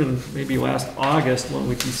 or even maybe last August, when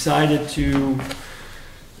we decided to,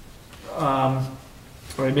 or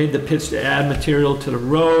I made the pitch to add material to the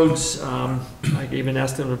roads, I gave an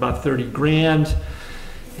estimate of about 30 grand.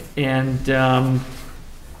 And,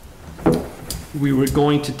 we were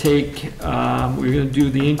going to take, we were going to do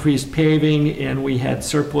the increased paving, and we had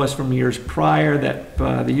surplus from years prior that,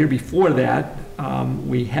 the year before that,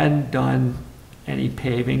 we hadn't done any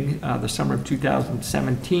paving. The summer of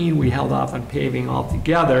 2017, we held off on paving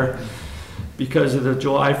altogether because of the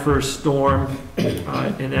July 1st storm.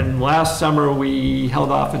 And then last summer, we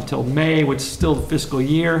held off until May, which is still the fiscal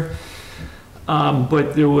year.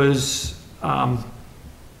 But there was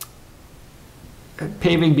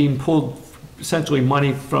paving being pulled, essentially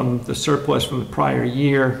money from the surplus from the prior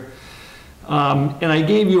year. And I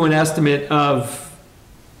gave you an estimate of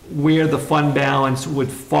where the fund balance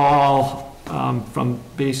would fall from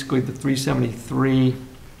basically the 373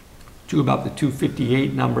 to about the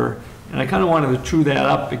 258 number. And I kind of wanted to true that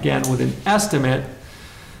up again with an estimate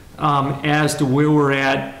as to where we're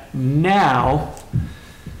at now.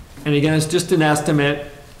 And again, it's just an estimate.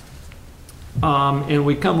 And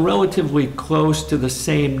we come relatively close to the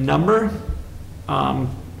same number.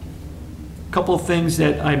 Couple of things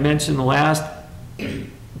that I mentioned last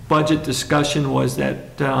budget discussion was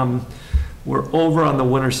that we're over on the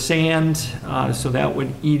winter sand, so that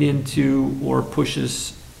would eat into or push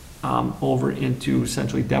us over into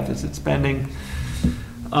essentially deficit spending.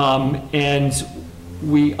 And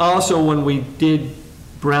we also, when we did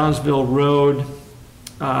Brownsville Road,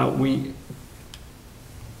 we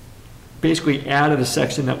basically added a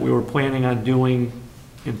section that we were planning on doing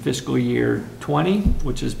in fiscal year 20,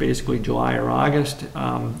 which is basically July or August,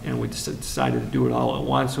 and we decided to do it all at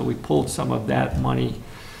once, so we pulled some of that money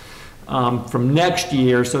from next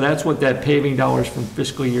year. So that's what that paving dollars from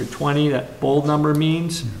fiscal year 20, that bold number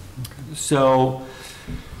means. So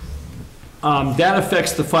that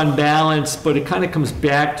affects the fund balance, but it kind of comes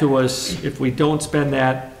back to us if we don't spend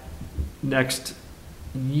that next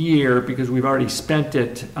year, because we've already spent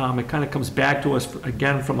it. It kind of comes back to us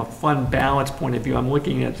again from a fund balance point of view. I'm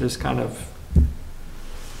looking at this kind of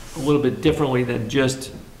a little bit differently than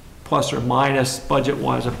just plus or minus budget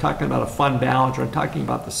wise. I'm talking about a fund balance, or I'm talking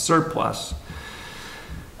about the surplus.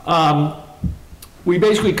 We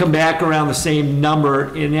basically come back around the same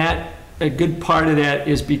number, and that a good part of that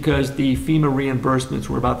is because the FEMA reimbursements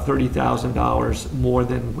were about $30,000 more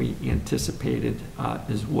than we anticipated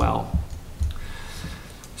as well.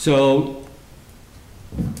 So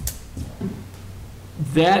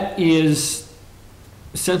that is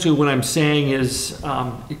essentially what I'm saying is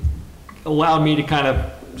it allowed me to kind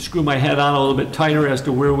of screw my head on a little bit tighter as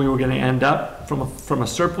to where we were going to end up from a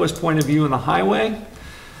surplus point of view in the highway.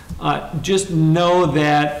 Just know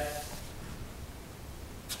that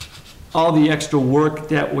all the extra work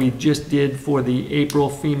that we just did for the April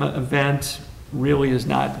FEMA event really is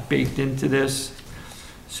not baked into this.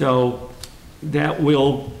 So that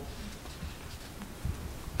will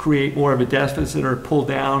create more of a deficit or pull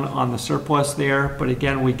down on the surplus there. But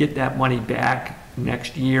again, we get that money back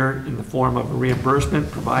next year in the form of a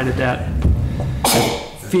reimbursement, provided that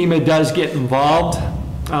FEMA does get involved.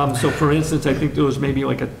 So for instance, I think there was maybe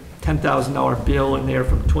like a $10,000 bill in there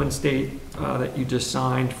from Twin State that you just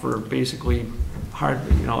signed for basically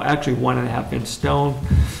actually 1.5 inch stone.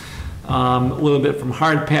 A little bit from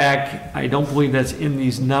Hardpack. I don't believe that's in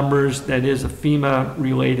these numbers. That is a FEMA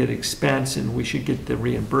related expense, and we should get the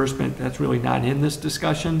reimbursement. That's really not in this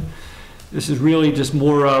discussion. This is really just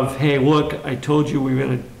more of, hey, look, I told you we were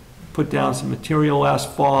gonna put down some material last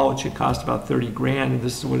fall, it should cost about 30 grand, and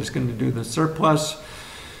this is what it's gonna do to the surplus.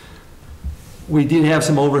 We did have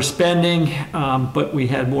some overspending, but we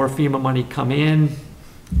had more FEMA money come in.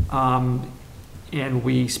 And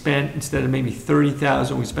we spent, instead of maybe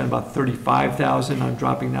 30,000, we spent about 35,000 on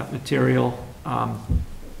dropping that material.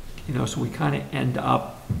 You know, so we kind of end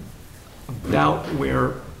up about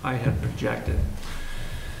where I had projected.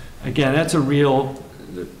 Again, that's a real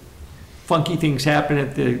funky things happen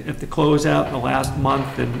at the closeout in the last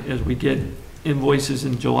month, and as we get invoices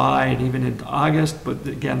in July and even into August. But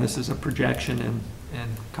again, this is a projection and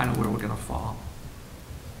kind of where we're going to fall.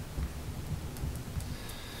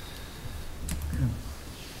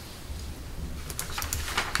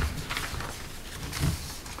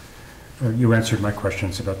 You answered my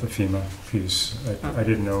questions about the FEMA piece. I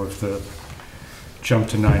didn't know if the jump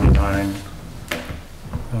to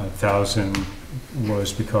 99,000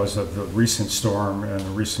 was because of the recent storm and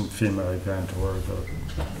the recent FEMA event, or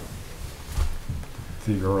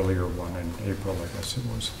the earlier one in April, I guess it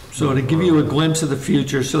was. So to give you a glimpse of the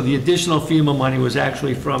future, so the additional FEMA money was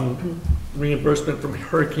actually from reimbursement from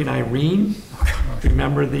Hurricane Irene.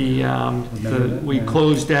 Remember we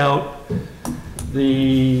closed out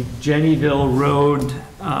the Jennyville Road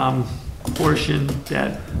portion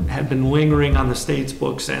that had been lingering on the state's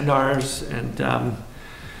books and ours, and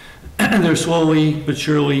they're slowly but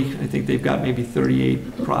surely, I think they've got maybe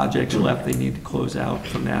 38 projects left they need to close out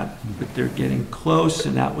from that, but they're getting close,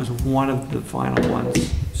 and that was one of the final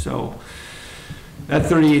ones. So that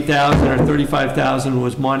 38,000 or 35,000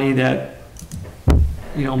 was money that,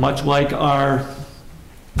 you know, much like our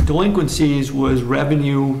delinquencies, was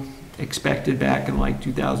revenue expected back in like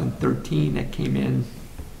 2013 that came in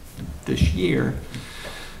this year,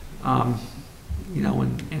 you know,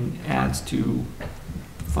 and adds to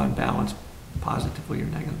fund balance positively or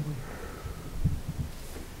negatively.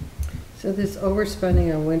 So this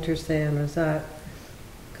overspending on winter sand, was that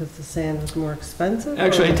because the sand was more expensive?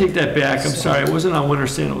 Actually, I take that back. I'm sorry. It wasn't on winter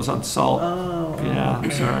sand. It was on salt. Oh. Yeah, I'm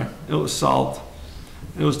sorry. It was salt.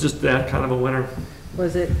 It was just that kind of a winter.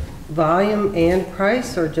 Was it volume and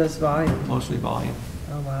price, or just volume? Mostly volume.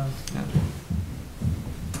 Oh, wow. Yeah.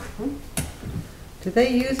 Do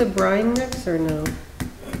they use a brine mix or no?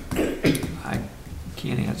 I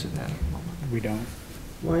can't answer that at the moment. We don't.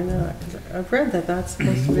 Why not? 'Cause I've read that that's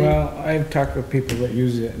supposed to be. Well, I've talked with people that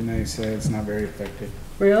use it and they say it's not very effective.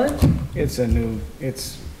 Really? It's a new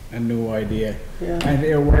idea. Yeah. And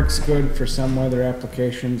it works good for some weather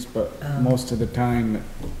applications, but most of the time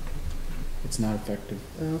it's not effective.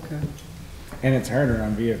 Okay. And it's harder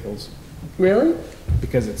on vehicles Really?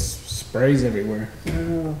 because it sprays everywhere.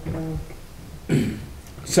 Oh, wow.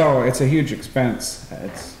 So it's a huge expense.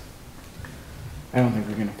 I don't think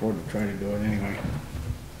we can afford to try to do it anyway.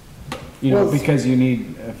 You know, Well, because you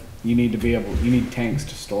need tanks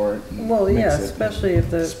to store it. And Well, mix yeah, it especially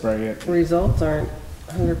if and the spray it. results aren't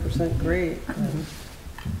 100% great. then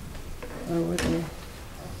why would we?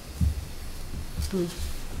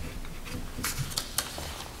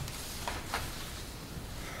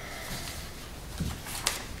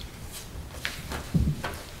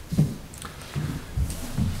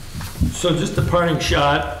 So just the parting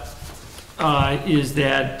shot is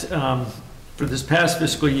that for this past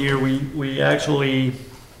fiscal year, we actually,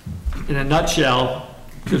 in a nutshell,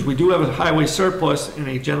 because we do have a highway surplus and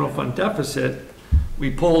a general fund deficit,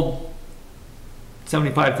 we pulled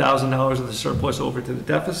 $75,000 of the surplus over to the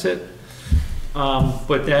deficit,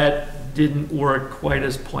 but that didn't work quite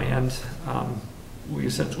as planned. We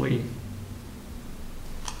essentially,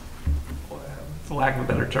 for lack of a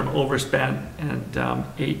better term, overspent and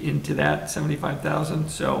ate into that 75,000.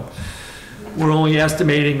 So we're only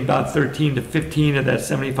estimating about 13 to 15 of that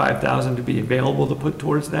 75,000 to be available to put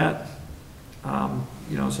towards that.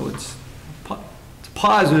 You know, so it's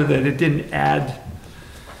positive that it didn't add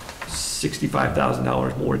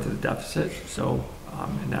 $65,000 more to the deficit. So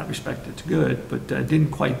in that respect, it's good, but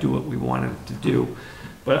didn't quite do what we wanted it to do.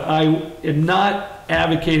 But I am not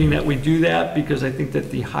advocating that we do that, because I think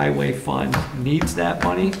that the highway fund needs that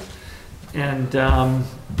money. And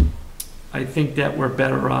I think that we're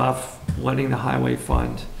better off letting the highway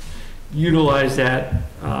fund utilize that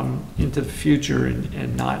into the future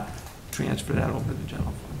and not transfer that over to the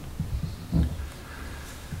general fund.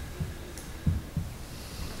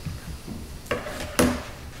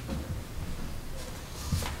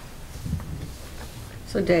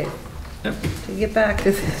 So Dave, Yep. to get back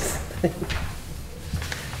to this thing.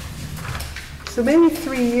 So maybe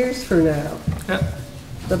 3 years from now, Yep.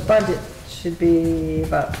 the budget should be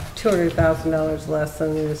about $200,000 less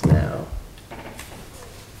than it is now.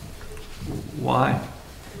 Why?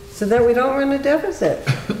 so that we don't run a deficit.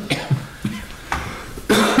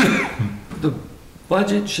 The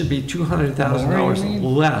budget should be $200,000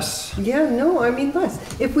 less. Yeah, no, I mean less.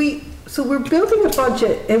 So we're building a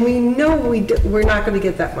budget and we know we're not gonna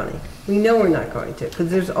get that money. We know we're not going to,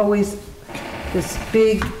 because there's always this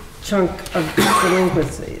big chunk of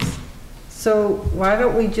delinquencies. So why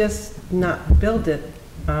don't we just not build it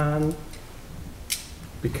on,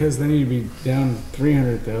 Because then you'd be down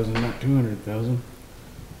 300,000, not 200,000.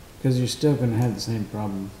 Because you're still gonna have the same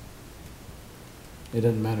problem. It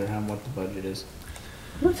doesn't matter what the budget is.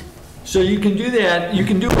 what? So you can do that, you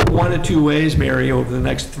can do it one of two ways, Mary, over the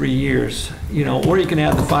next 3 years, or you can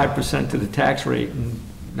add the 5% to the tax rate and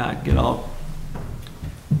not get all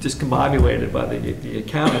discombobulated by the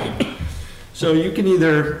accounting. So you can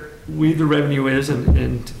either weed the revenue is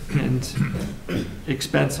and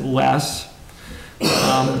expense less,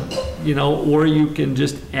 or you can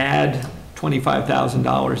just add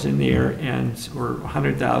 $25,000 in there or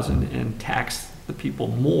 $100,000 and tax the people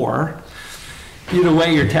more. Either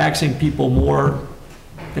way, you're taxing people more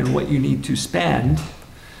than what you need to spend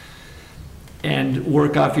and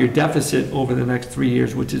work off your deficit over the next 3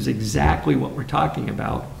 years, which is exactly what we're talking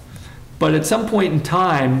about. But at some point in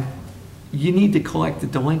time, you need to collect the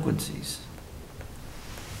delinquencies.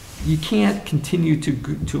 You can't continue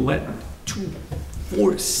to let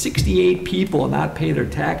 68 people not pay their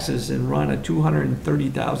taxes and run a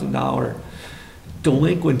 $230,000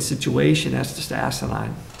 delinquent situation. That's just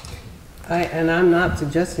asinine. And I'm not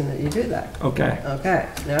suggesting that you do that. Okay. Okay,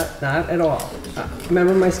 no, not at all.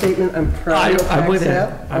 Remember my statement, I'm proud of I'm with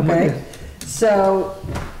tax it. sale? I'm with Okay? So,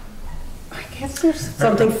 I guess there's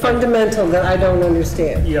something fundamental that I don't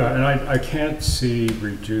understand. Yeah, and I can't see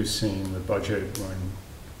reducing the budget when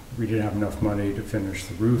we didn't have enough money to finish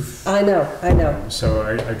the roof. I know. So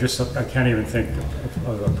I can't even think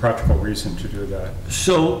of a practical reason to do that.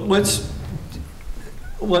 So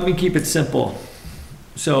let me keep it simple.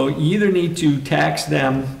 So you either need to tax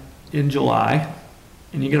them in July,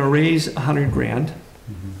 and you're gonna raise 100 grand,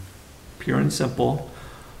 pure and simple,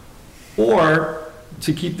 or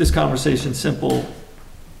to keep this conversation simple,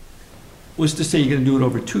 was to say you're gonna do it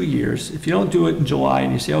over 2 years. If you don't do it in July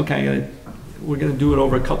and you say, okay, we're gonna do it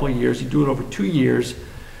over a couple of years, you do it over 2 years,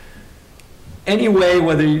 any way you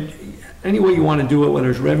wanna do it, whether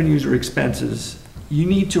it's revenues or expenses, you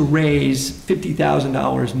need to raise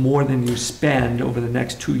 $50,000 more than you spend over the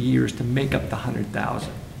next 2 years to make up the 100,000.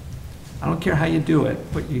 I don't care how you do it,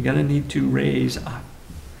 but you're gonna need to raise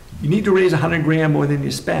 100 grand more than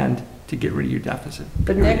you spend to get rid of your deficit.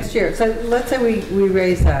 But next year, so let's say we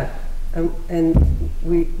raise that and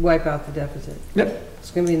we wipe out the deficit. Yep.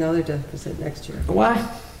 It's gonna be another deficit next year. Why?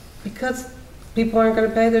 Because people aren't gonna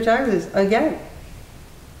pay their taxes again.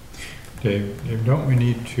 Dave, don't we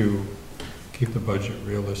need to keep the budget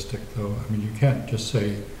realistic, though? I mean, you can't just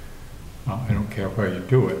say, I don't care where you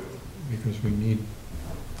do it, because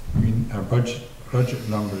our budget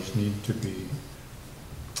numbers need to be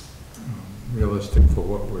realistic for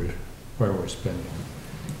where we're spending.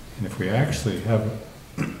 And if we actually have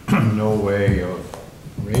no way of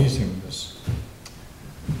raising this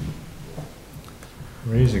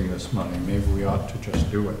money, maybe we ought to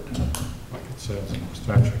just do it, like it says in the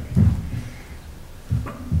statute.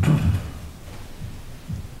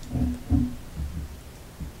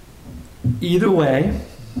 Either way,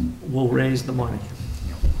 we'll raise the money.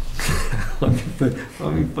 Let me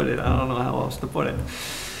put it, I don't know how else to put it.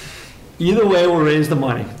 Either way, we'll raise the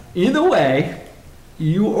money. Either way,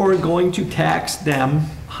 you are going to tax them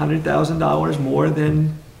 $100,000 more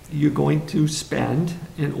than you're going to spend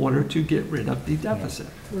in order to get rid of the deficit.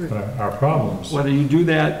 But our problems, Whether you do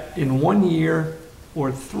that in 1 year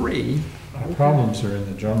or 3. our problems are in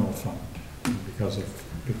the general fund because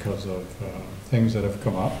of things that have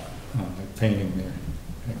come up, like painting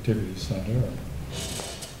the activity center and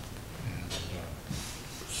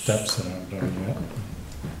steps that aren't done yet.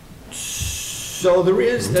 So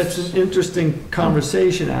that's an interesting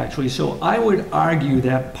conversation, actually. So I would argue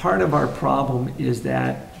that part of our problem is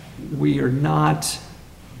that we are not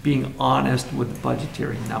being honest with the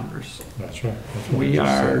budgetary numbers. That's right. That's what I We just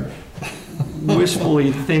are said.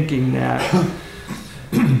 wishfully thinking that.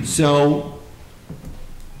 So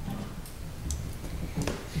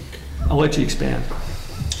I'll let you expand.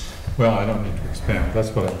 Well, I don't need to expand, that's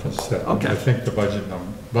what I just said. Okay. I think the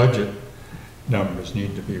budget numbers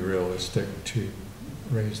need to be realistic to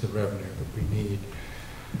raise the revenue that we need.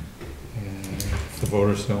 And if the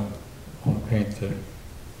voters don't want to paint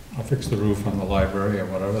I'll fix the roof on the library or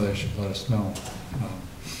whatever, they should let us know. I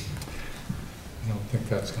don't think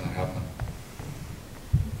that's going to happen.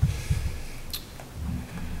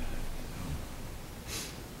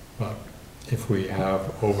 But if we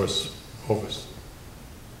have underraised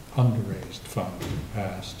funds in the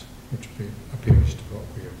past, which appears to what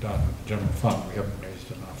we have done in the general fund, we haven't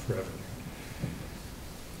raised enough revenue.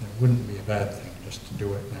 It wouldn't be a bad thing just to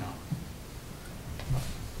do it now.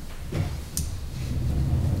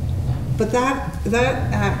 But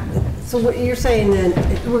so what you're saying then,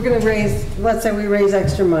 we're gonna raise, let's say we raise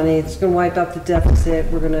extra money, it's gonna wipe out the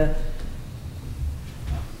deficit, we're gonna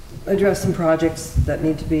address some projects that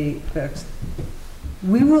need to be fixed.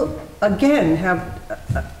 We will again have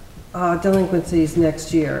delinquencies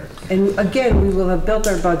next year. And again, we will have built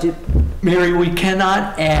our budget. Mary, we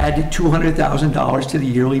cannot add $200,000 to the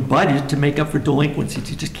yearly budget to make up for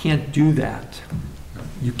delinquencies. You just can't do that.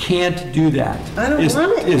 You can't do that. I don't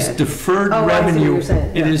want it It's yet. deferred Oh, I see what revenue. you're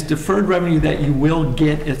saying, It yeah. is deferred revenue that you will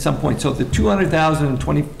get at some point. So the $200,000 and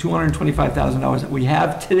 $225,000 that we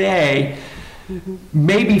have today,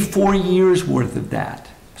 maybe 4 years worth of that.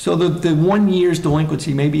 So the 1 year's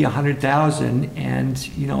delinquency may be 100,000, and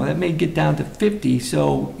that may get down to 50.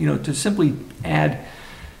 So to simply add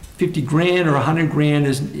 50 grand or 100 grand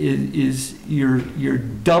is you're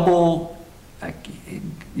double,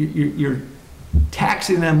 you're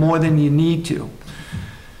taxing them more than you need to.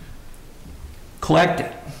 Collect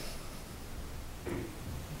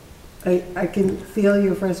it. I can feel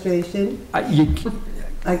your frustration.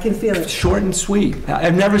 I can feel it. Short and sweet.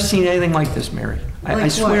 I've never seen anything like this, Mary. I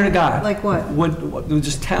Like swear what? to God. Like what? What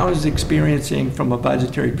this town is experiencing from a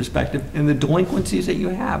budgetary perspective and the delinquencies that you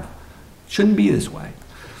have shouldn't be this way.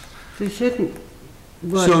 They shouldn't.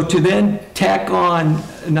 So to then tack on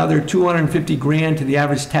another 250 grand to the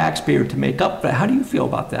average taxpayer to make up for it, how do you feel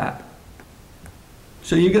about that?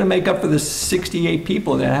 So you're going to make up for the 68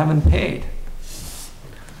 people that haven't paid.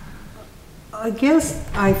 I guess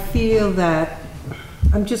I feel that,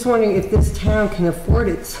 I'm just wondering if this town can afford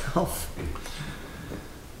itself.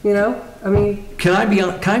 I mean. Can I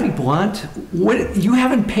be blunt? What, you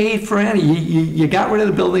haven't paid for any. You got rid of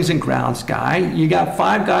the buildings and grounds guy. You got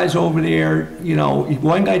 5 guys over there.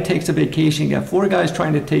 One guy takes a vacation. You got 4 guys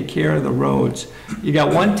trying to take care of the roads. You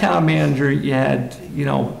got 1 town manager. You had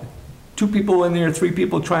 2 people in there, 3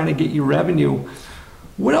 people trying to get you revenue.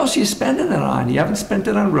 What else are you spending it on? You haven't spent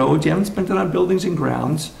it on roads. You haven't spent it on buildings and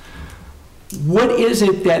grounds. What is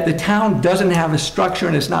it that the town doesn't have a structure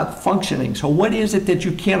and it's not functioning? So what is it that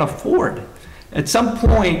you can't afford? At some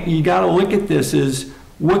point, you got to look at this as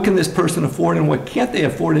what can this person afford and what can't they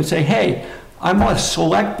afford, and say, hey, I'm on a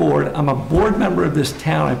select board. I'm a board member of this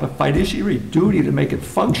town. I have a fiduciary duty to make it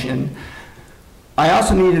function. I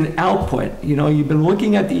also need an output. You've been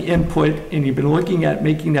looking at the input and you've been looking at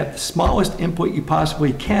making that the smallest input you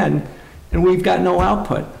possibly can, and we've got no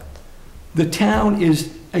output. The town is,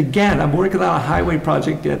 again, I'm working on a highway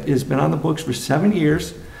project that has been on the books for 7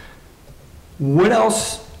 years. What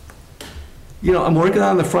else? I'm working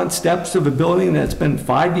on the front steps of a building that's been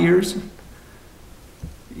 5 years.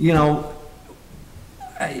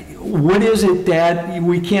 What is it that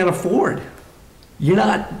we can't afford? You're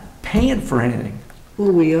not paying for anything.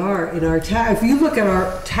 Well, we are in our if you look at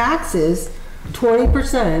our taxes,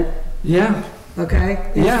 20%. Yeah. Okay?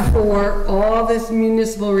 Is Yeah. for all this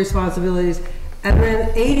municipal responsibilities, and then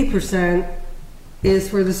 80% is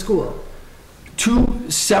for the school. 2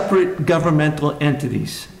 separate governmental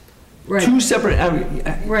entities. Right. 2 separate,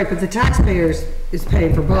 Right, but the taxpayers is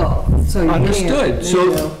paying for both, so you can't, understood.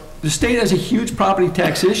 So the state has a huge property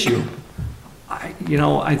tax issue.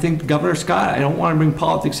 I think Governor Scott, I don't want to bring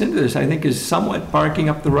politics into this, I think is somewhat barking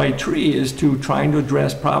up the right tree as to trying to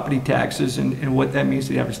address property taxes and what that means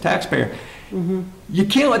to the average taxpayer. You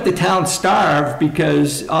can't let the town starve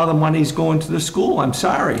because all the money's going to the school. I'm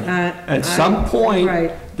sorry. At some point,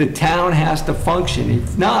 right. the town has to function.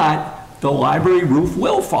 If not, the library roof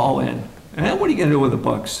will fall in. And then what are you going to do with the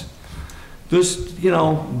books? This,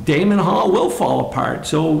 Damon Hall will fall apart.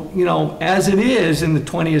 So, as it is in the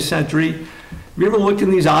 20th century, have you ever looked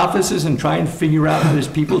in these offices and try and figure out how these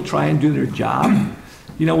people try and do their job?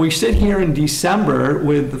 We sit here in December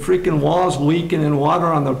with the freaking walls leaking and water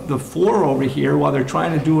on the floor over here while they're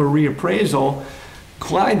trying to do a reappraisal.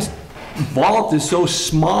 Clyde's vault is so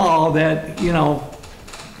small that,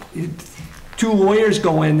 2 lawyers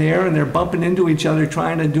go in there and they're bumping into each other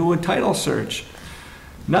trying to do a title search.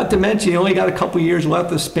 Not to mention, you only got a couple years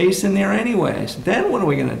left of space in there anyways. Then what are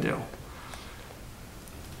we going to do?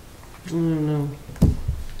 I don't know.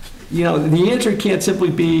 The answer can't simply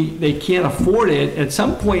be they can't afford it. At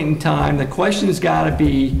some point in time, the question's got to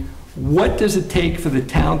be, what does it take for the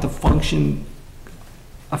town to function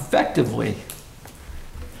effectively?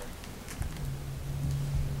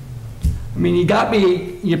 I mean,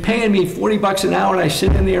 you're paying me $40 an hour and I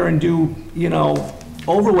sit in there and do,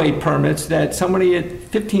 overlay permits that somebody at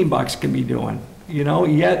 15 bucks can be doing,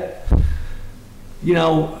 yet,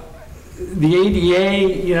 the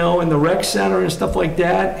ADA, and the rec center and stuff like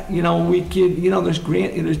that, we could,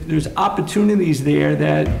 there's opportunities there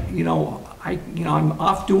that, I'm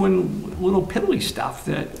off doing little piddly stuff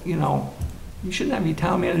that, you shouldn't have your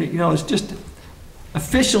town manager, it's just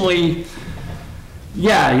officially,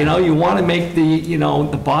 yeah, you want to make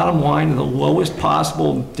the bottom line the lowest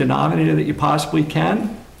possible denominator that you possibly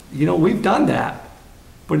can. We've done that.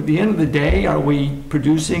 But at the end of the day, are we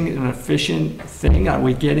producing an efficient thing? Are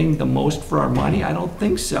we getting the most for our money? I don't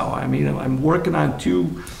think so. I mean, I'm working on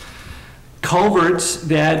 2 culverts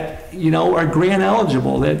that, are grant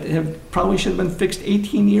eligible, that probably should have been fixed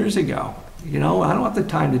 18 years ago. I don't have the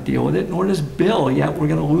time to deal with it, nor does Bill, yet we're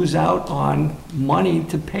gonna lose out on money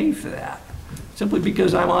to pay for that. Simply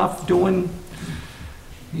because I'm off doing,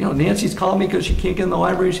 Nancy's calling me because she can't get in the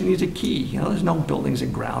library, she needs a key. There's no buildings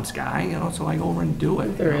and grounds guy, so I go over and do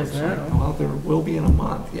it. There is now. Well, there will be in a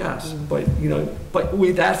month, yes. But,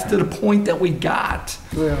 that's to the point that we got.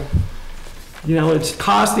 Yeah. It's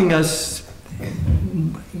costing us, I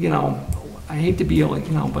hate to be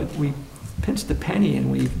like, but we pinched the penny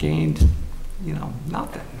and we've gained,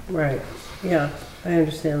 nothing. Right, yeah, I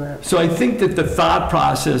understand that. So I think that the thought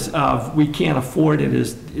process of we can't afford it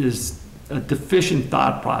is a deficient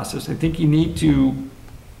thought process. I think you need to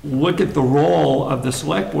look at the role of the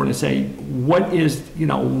select board and say, what does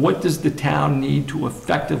the town need to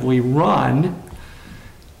effectively run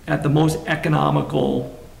at the most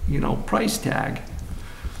economical, price tag?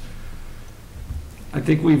 I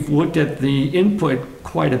think we've looked at the input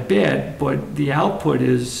quite a bit, but the output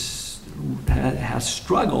has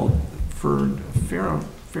struggled for a fair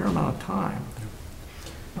amount of time.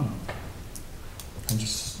 I'll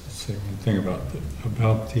just say one thing about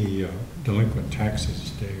the delinquent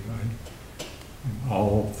taxes, Dave. I'm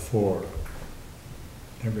all for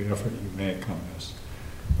every effort you make on this,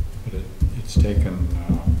 but it's taken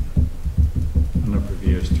a number of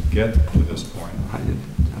years to get to this point.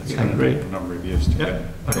 It's going to take a number of years to get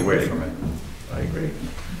away from it. I agree.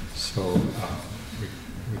 So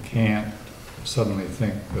we can't suddenly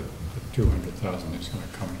think that the 200,000 is going to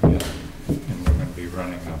come in and we're going to be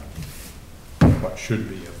running up what should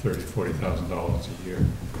be a $30,000–40,000 a year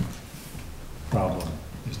problem.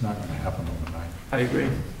 It's not going to happen overnight. I agree.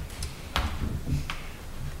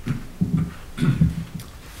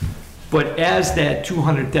 But as that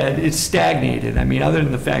 200, that it's stagnated. I mean, other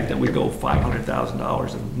than the fact that we go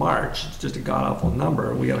 $500,000 in March, it's just a god-awful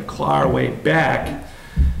number. We got to claw our way back.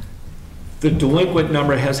 The delinquent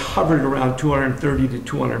number has hovered around 230 to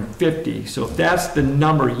 250. So if that's the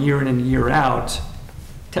number year in and year out,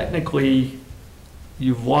 technically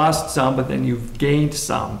you've lost some, but then you've gained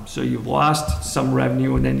some. So you've lost some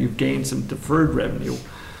revenue and then you've gained some deferred revenue.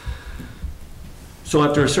 So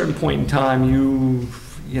after a certain point in time,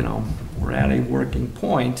 we're at a working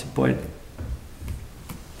point, but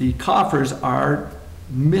the coffers are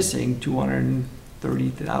missing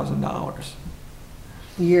 $230,000.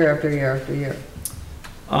 Year after year after year.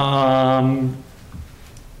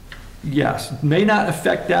 Yes, may not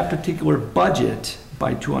affect that particular budget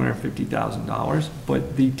by $250,000,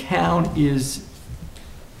 but the town is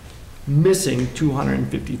missing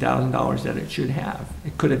 $250,000 that it should have.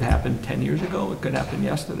 It could have happened 10 years ago, it could happen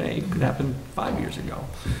yesterday, it could happen 5 years ago.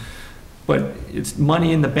 But it's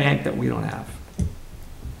money in the bank that we don't have.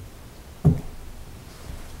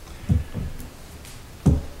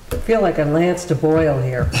 I feel like a Lance to Boyle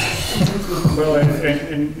here. Well,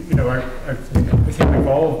 and I think we've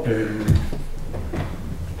all been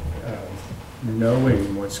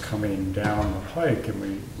knowing what's coming down the pike, and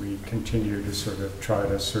we continue to sort of try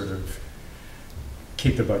to sort of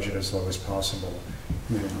keep the budget as low as possible.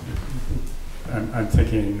 I'm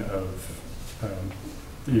thinking of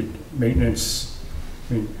the maintenance.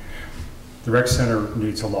 I mean, the rec center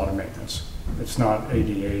needs a lot of maintenance. It's not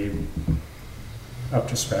ADA up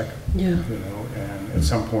to spec, and at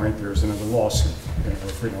some point there's another lawsuit,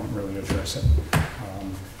 if we don't really address it.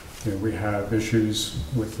 We have issues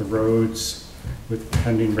with the roads, with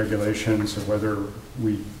pending regulations of whether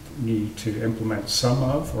we need to implement some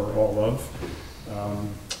of or all of.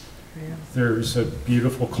 There's a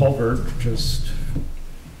beautiful culvert just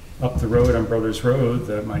up the road on Brothers Road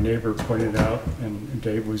that my neighbor pointed out, and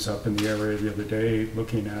Dave was up in the area the other day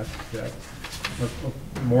looking at that.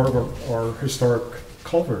 More of our historic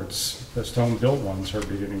culverts, the stone-built ones, are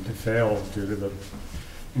beginning to fail due to the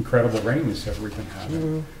incredible rains that we've been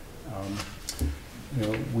having.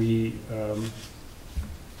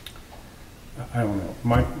 I don't know.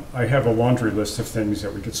 I have a laundry list of things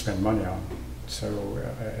that we could spend money on. So,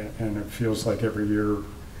 and it feels like every year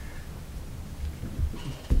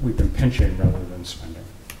we've been pinching rather than spending.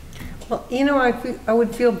 Well, I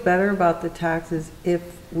would feel better about the taxes if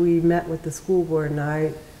we met with the school board and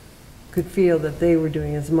I could feel that they were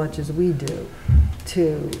doing as much as we do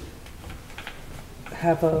to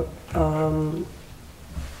have a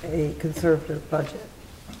conservative budget.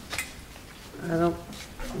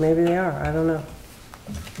 Maybe they are, I don't know.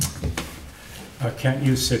 Can't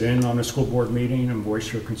you sit in on a school board meeting and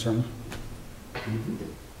voice your concern?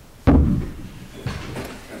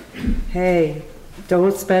 Hey,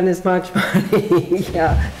 don't spend as much money.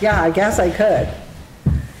 Yeah, I guess I could.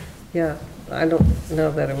 Yeah, I don't know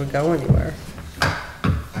that it would go anywhere. I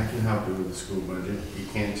can help you with the school budget. You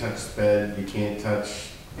can't touch sped, you can't touch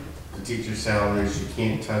the teacher salaries, you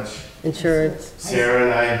can't touch. Insurance. Sarah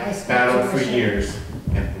and I battled for years,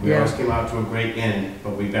 and we Yeah. always came out to a great end,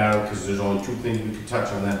 but we battled because there's only two things we could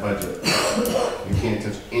touch on that budget. You can't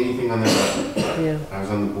touch anything on that budget. Yeah, I was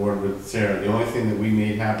on the board with Sarah. The only thing that we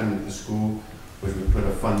made happen at the school was we put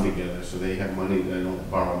a fund together, so they have money, they don't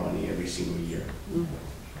borrow money every single year.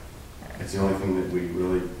 It's the only thing that we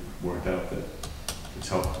really worked out that it's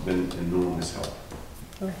helped, been enormous help.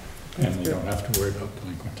 And you don't have to worry about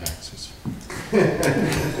delinquent taxes.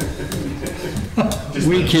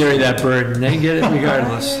 We carry that burden, they get it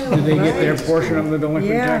regardless. Do they get their portion of the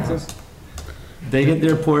delinquent Yeah. taxes? They get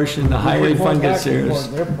their portion, the highway fund gets theirs.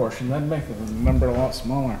 Their portion, that'd make the number a lot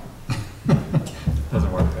smaller.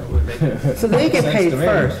 Doesn't work that way. so they get Makes sense paid to me.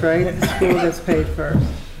 first, right? The school gets paid first.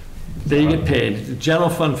 They get paid, the general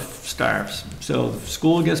fund starves. So the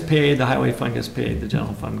school gets paid, the highway fund gets paid, the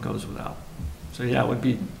general fund goes without. So yeah, it would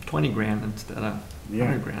be 20 grand instead of Yeah.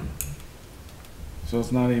 100 grand. So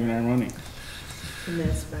it's not even our money. And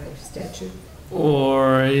that's by statute.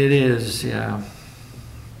 Or it is, yeah.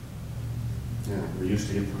 Yeah, we used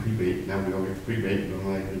to get the prebate, now we don't get the prebate, but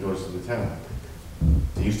like it goes to the town.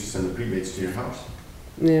 They used to send the prebates to your house.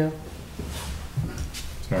 Yeah.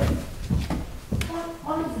 Sorry.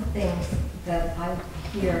 One of the things that I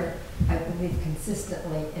hear, I believe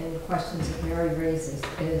consistently in questions that Mary raises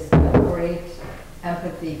is a great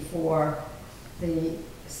empathy for the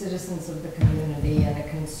citizens of the community and a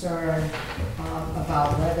concern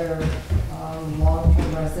about whether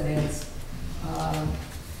long-term residents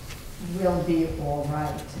will be all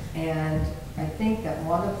right. And I think that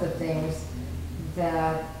one of the things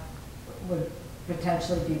that would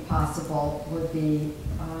potentially be possible would be,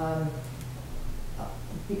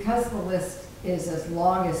 because the list is as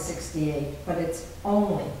long as 68, but it's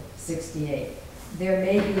only 68, there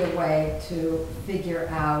may be a way to figure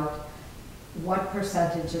out what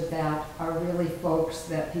percentage of that are really folks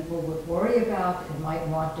that people would worry about and might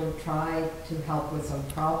want to try to help with some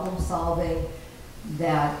problem solving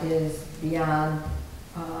that is beyond,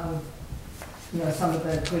 some of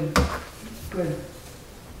the good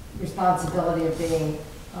responsibility of being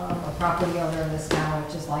a property owner in this town,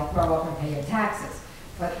 which is like grow up and pay your taxes.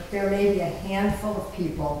 But there may be a handful of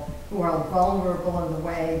people who are vulnerable in the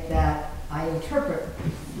way that I interpret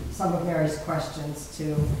some of Mary's questions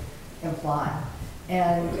to imply.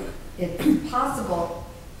 And it's possible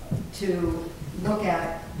to look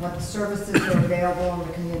at what services are available in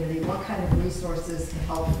the community, what kind of resources to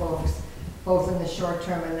help folks, both in the short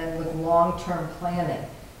term and then with long-term planning,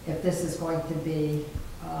 if this is going to be,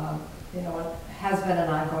 it has been an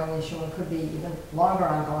ongoing issue and could be even longer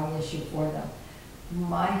ongoing issue for them.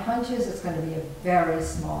 My hunch is it's going to be a very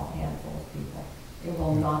small handful of people. It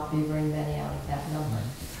will not be very many out of that number.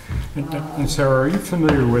 And Sarah, are you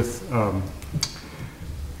familiar with,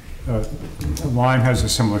 Lyme has a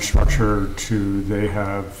similar structure to, they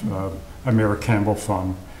have a Mayor Campbell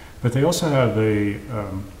Fund, but they also have a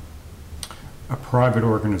private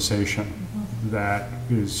organization that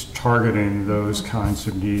is targeting those kinds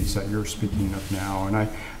of needs that you're speaking of now.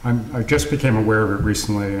 And I just became aware of it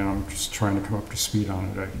recently, and I'm just trying to come up to speed on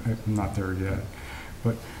it. I'm not there yet.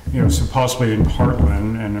 But, so possibly in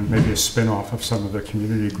Hartland, and maybe a spin-off of some of the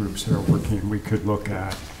community groups that are working, we could look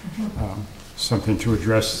at something to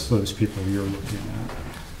address those people you're looking at.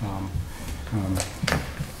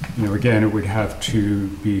 Again, it would have to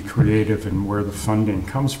be creative in where the funding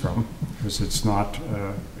comes from, because it's not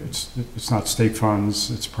state funds,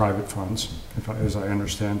 it's private funds, as I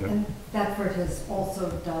understand it. And Thetford has also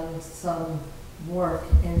done some work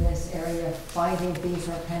in this area, finding these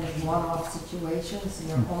are kind of one-off situations, and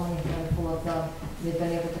there are only a handful of them. They've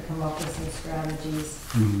been able to come up with some strategies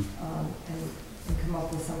and come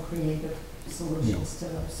up with some creative solutions to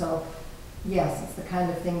them. So, yes, it's the kind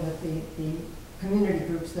of thing that the community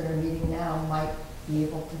groups that are meeting now might be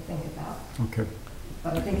able to think about. Okay.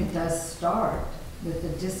 But I think it does start with the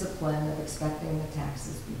discipline of expecting the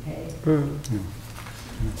taxes be paid.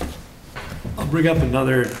 I'll bring up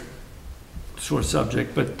another sore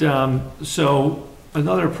subject, but, so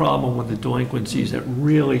another problem with the delinquencies that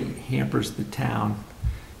really hampers the town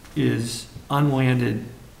is unlanded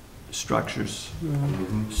structures.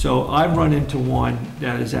 So I've run into one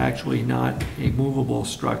that is actually not a movable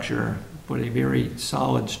structure, but a very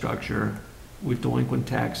solid structure with delinquent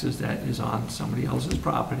taxes that is on somebody else's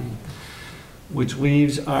property, which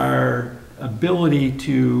leaves our ability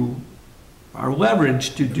to, our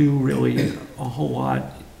leverage to do really a whole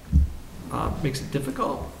lot, makes it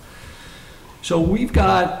difficult. So we've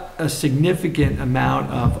got a significant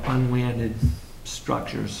amount of unlanded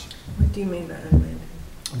structures. What do you mean by unlanded?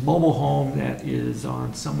 A mobile home that is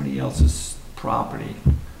on somebody else's property.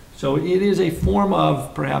 So it is a form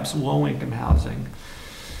of perhaps low-income housing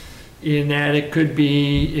in that it could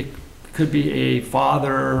be a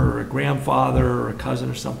father or a grandfather or a cousin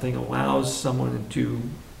or something allows someone to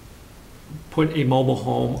put a mobile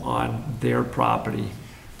home on their property.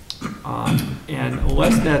 And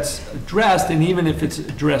unless that's addressed, and even if it's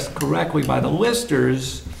addressed correctly by the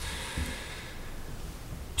listers,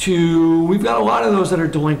 we've got a lot of those that are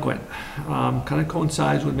delinquent. Kind of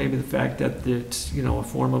coincides with maybe the fact that it's, you know, a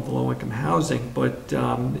form of low-income housing, but,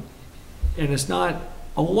 and it's not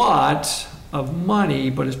a lot of money,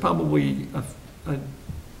 but it's probably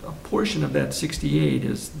a portion of that 68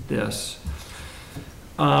 is this.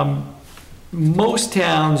 Most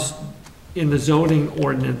towns in the zoning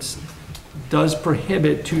ordinance does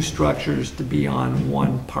prohibit two structures to be on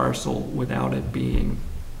one parcel without it being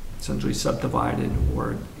essentially subdivided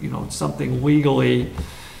or, you know, something legally,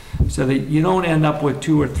 so that you don't end up with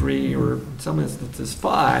 2 or 3 or in some instances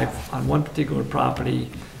 5 on one particular property,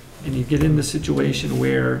 and you get in the situation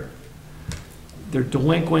where they're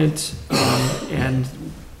delinquent, and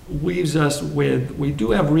leaves us with, we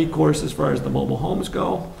do have recourse as far as the mobile homes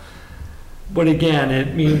go, but again,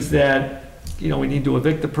 it means that, you know, we need to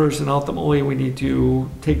evict the person ultimately, we need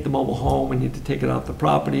to take the mobile home, we need to take it off the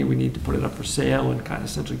property, we need to put it up for sale and kind of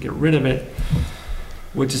essentially get rid of it,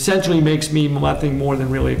 which essentially makes me nothing more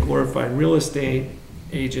than really a glorified real estate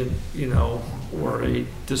agent, you know, or a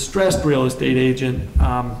distressed real estate agent.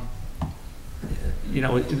 You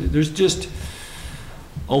know, there's just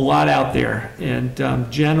a lot out there,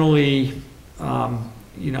 and generally,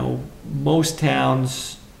 you know, most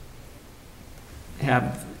towns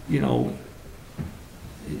have, you know,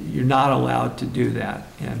 you're not allowed to do that.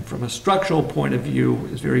 And from a structural point of view,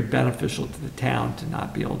 it's very beneficial to the town to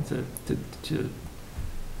not be able to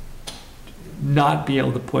not be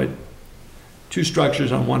able to put two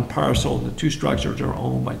structures on one parcel. The two structures are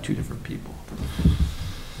owned by 2 different people.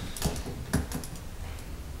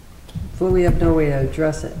 But we have no way to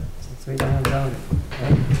address it, since we don't have zoning,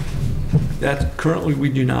 right? That currently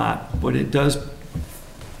we do not, but it does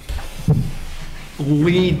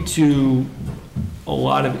lead to a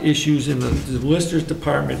lot of issues in the listers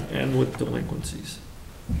department and with delinquencies.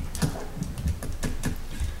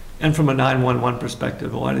 And from a 911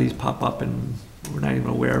 perspective, a lot of these pop up and we're not even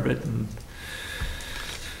aware of it. And,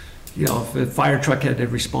 you know, if a fire truck had to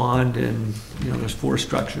respond and, you know, there's 4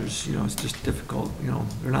 structures, you know, it's just difficult. You know,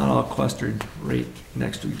 they're not all clustered right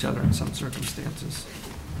next to each other in some circumstances.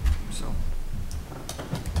 So.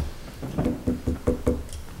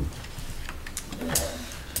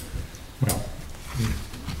 Well,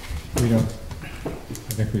 we don't,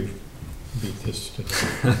 I think we've beat this to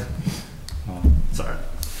death. Sorry.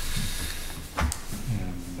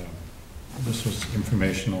 And this was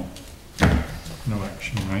informational, no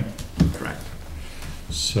action, right? Correct.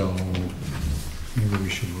 So maybe we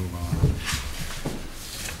should move on.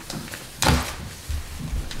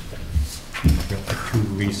 We've got the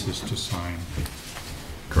 2 leases to sign.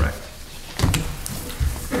 Correct.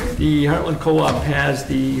 The Hartland Co-op has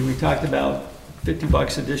we talked about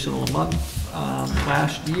 $50 additional a month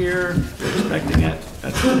last year. We're expecting it.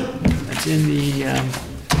 That's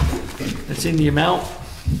in the amount.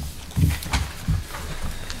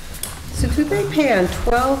 So do they pay on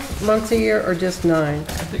 12 months a year or just 9? I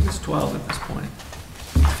think it's 12 at this point.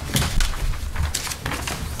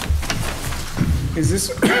 Is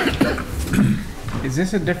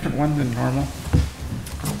this a different one than normal? I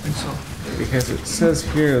don't think so. Because it says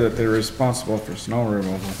here that they're responsible for snow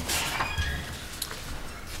removal.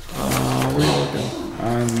 Where are you looking?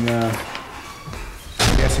 On,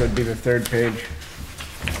 I guess it would be the 3rd page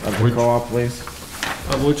of the Which- co-op lease.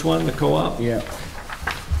 Of which one? The co-op? Yeah.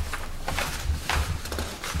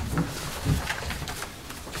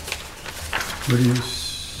 Where do you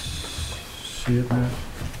see it, Matt?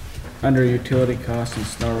 Under utility costs and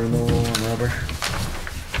snow removal and rubber.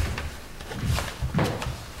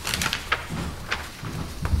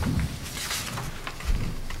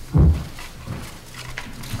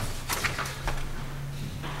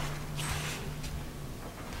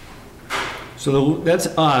 So that's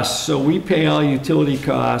us, so we pay all utility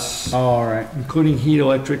costs, Oh, all right, including heat,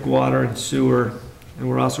 electric, water, and sewer, and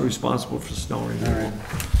we're also responsible for snow all removal. right.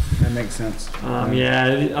 That makes sense.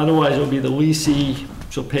 Yeah, otherwise it'll be the leasing,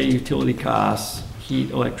 she'll pay utility costs,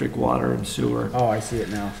 heat, electric, water, and sewer. Oh, I see it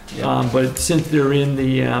now. Yep. But since they're in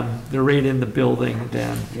the, they're right in the building,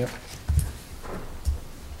 then. Yep.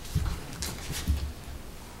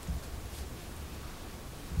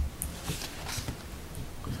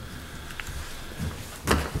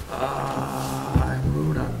 I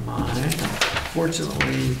wrote on mine,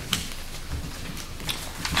 fortunately,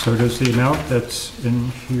 So does the amount that's in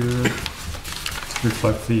here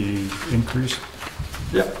reflect the increase?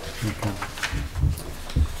 yep. Okay.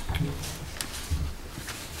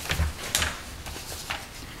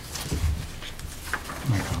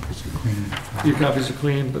 My copies are clean. Your copies are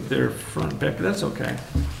clean, but they're front and back, but that's okay,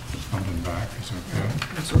 Front and back is okay.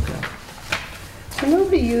 that's okay. So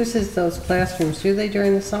nobody uses those classrooms, do they,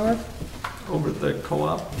 during the summer? Over at the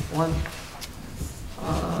co-op one? No,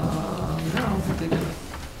 I don't think they do.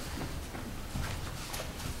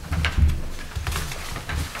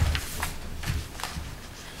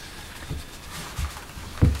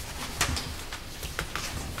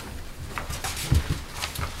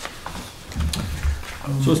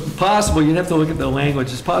 So it's possible, you'd have to look at the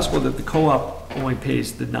language, it's possible that the co-op only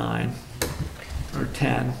pays the 9 or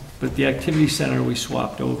 10, but the activity center we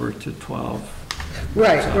swapped over to 12.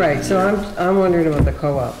 Right, right, so I'm wondering about the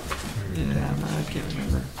co-op. Yeah, I can't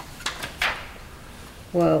remember.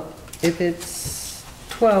 Well, if it's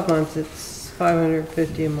 12 months, it's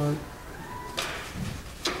 550 a month.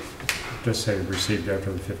 Just say received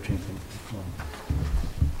after the 15th of the month.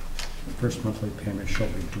 First monthly payment shall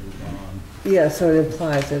be due on. Yeah, so it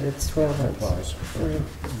implies that it's 12 months. Applies. Right.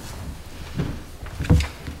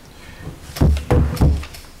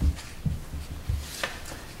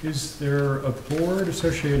 Is there a board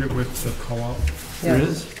associated with the co-op? There Yeah.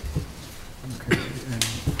 is? Okay, and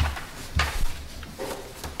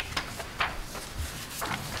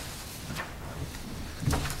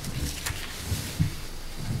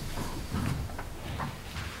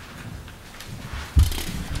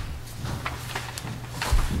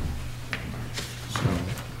So,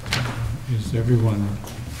 is everyone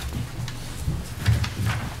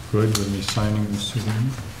good with me signing this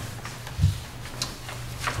agreement?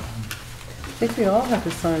 I think we all have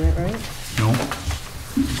to sign it, right? No?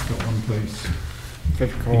 Just got one place. For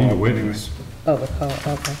the You need a co-op, witness. Oh, the co-op,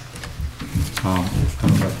 okay. I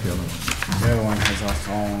don't like the other one. The other one has us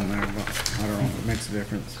all on there, but I don't know if it makes a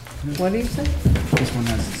difference. What do you say? This one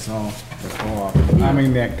has us all, the co-op. I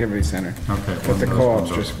mean, the activity center. Okay. But the one co-op's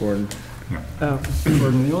goes, one just Gordon. Oh,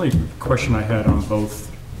 Gordon, the only question I had on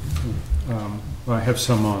both, well, I have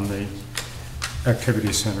some on the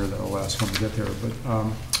activity center that I'll ask when we get there, but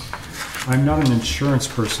I'm not an insurance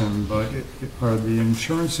person, but are the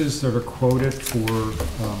insurances that are quoted for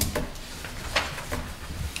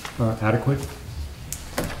adequate?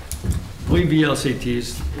 I believe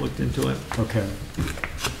VLCT's looked into it. Okay.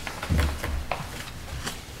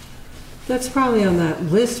 that's probably on that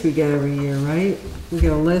list we get every year, right? We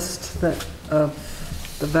get a list that, of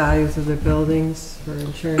the values of the buildings for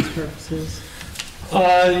insurance purposes.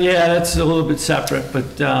 Yeah, that's a little bit separate,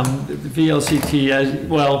 but the VLCT,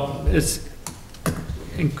 well, it's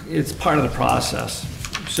part of the process.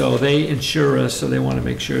 So they insure us, so they want to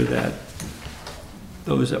make sure that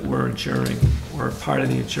those that we're insuring or part of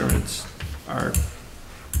the insurance are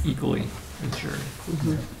equally insured.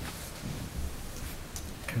 Mhm.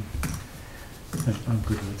 I'm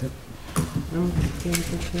good with it. I'm okay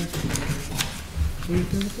with it, too. Are you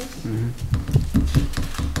good with this?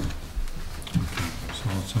 So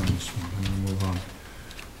I'll sign this one and then move on.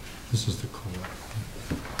 This is the co-op.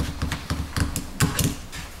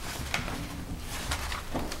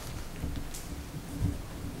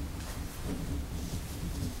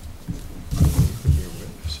 Could be a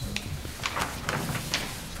witness,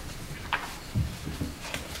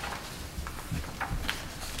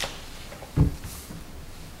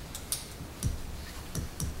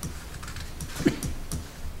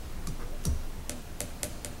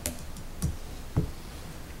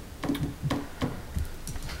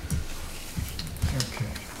 Okay.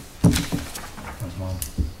 That's one.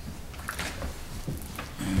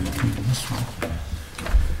 This one.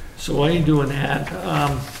 So while you're doing that,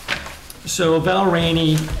 so Val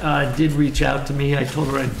Rainey did reach out to me. I told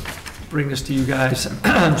her I'd bring this to you guys.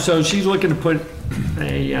 So she's looking to put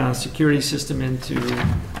a security system into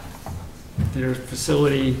their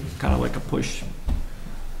facility, kind of like a push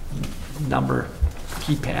number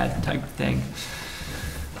keypad type thing.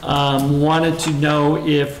 Wanted to know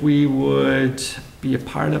if we would be a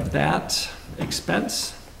part of that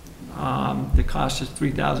expense. The cost is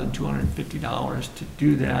 $3,250 to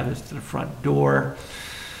do that, is to the front door.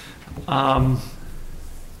 I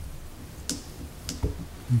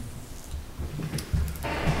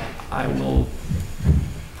will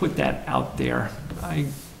put that out there. I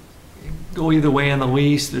go either way on the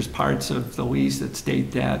lease. There's parts of the lease that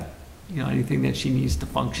state that, anything that she needs to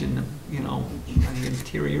function, on the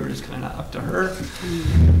interior is kind of up to her.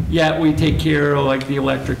 Yet we take care of like the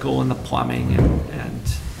electrical and the plumbing and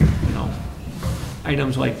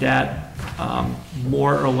items like that,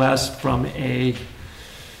 more or less from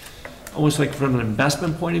almost like from an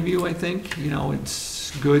investment point of view, I think.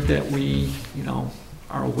 It's good that we,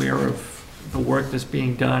 are aware of the work that's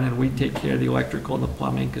being done, and we take care of the electrical and the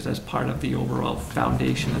plumbing, because that's part of the overall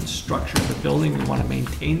foundation and structure of the building. We want to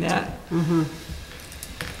maintain that. So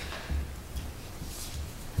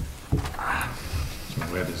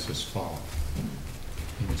where does this fall?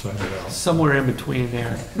 Inside or out? Somewhere in between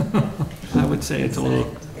there. I would say it's a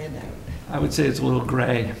little,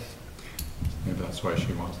 gray. Maybe that's why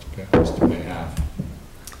she wants to pay half.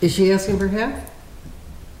 Is she asking for half?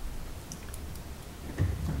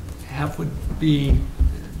 Half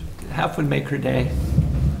would make her day.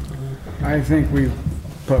 I think we've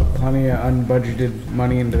put plenty of unbudgeted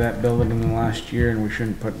money into that building in the last year, and we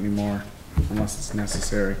shouldn't put any more unless it's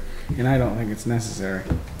necessary. And I don't think it's necessary.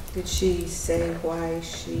 Did she say why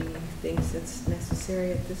she thinks it's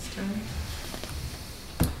necessary at this time?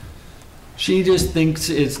 She just thinks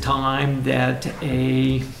it's time that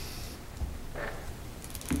a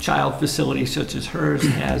child facility such as hers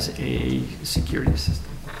has a security system.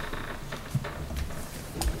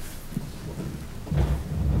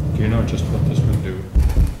 Do you know just what this would do?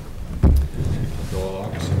 Door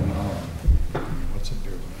locks or no? What's it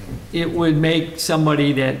do? It would make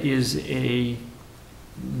somebody that is a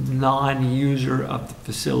non-user of the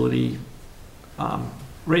facility.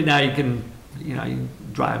 Right now you can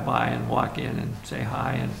drive by and walk in and say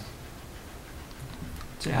hi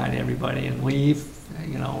to everybody and leave,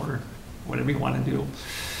 or whatever you want to do.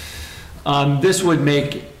 This would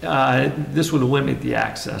limit the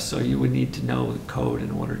access, so you would need to know the code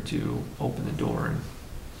in order to open the door and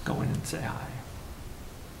go in and say hi.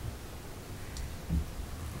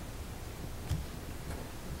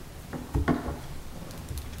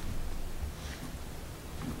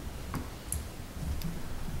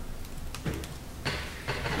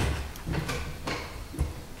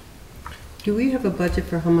 Do we have a budget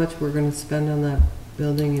for how much we're gonna spend on that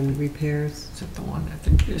building and repairs? Is that the one? I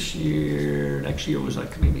think next year was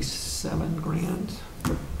like maybe $7,000.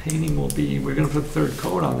 Painting will be, we're gonna put third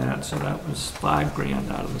coat on that, so that was $5,000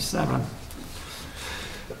 out of the 7.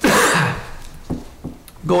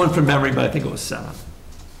 Going from memory, but I think it was 7.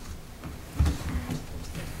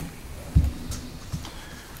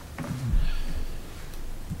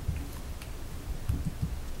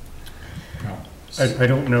 I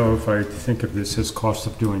don't know if I think of this as cost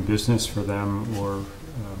of doing business for them, or,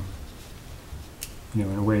 in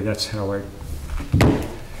a way, that's how I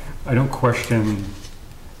don't question,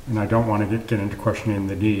 and I don't want to get into questioning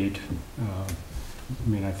the need.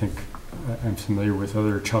 I think I'm familiar with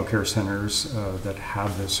other childcare centers that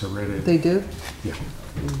have this already. They do? Yeah.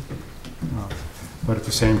 But at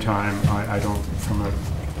the same time, I don't,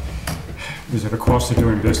 is it a cost of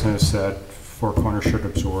doing business that Four Corners should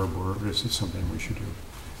absorb, or is it something we should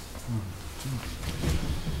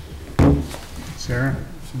do? Sarah?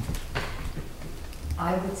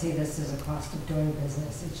 I would see this as a cost of doing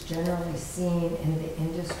business. It's generally seen in the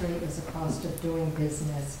industry as a cost of doing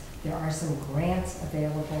business. There are some grants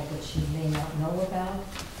available that she may not know about,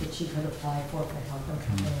 that she could apply for help in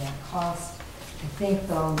covering that cost. I think,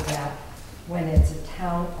 though, that when it's a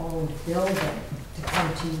town-owned building, to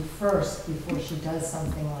come to you first before she does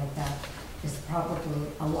something like that is probably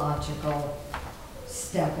a logical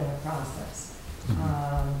step in the process.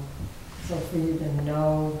 So for you to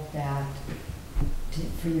know that,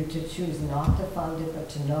 for you to choose not to fund it, but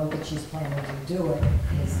to know that she's planning to do it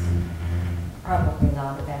is probably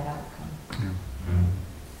not a bad outcome.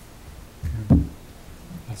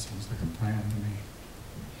 That sounds like a plan to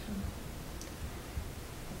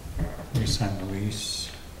me. We signed the lease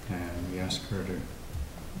and we asked her to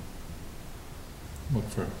look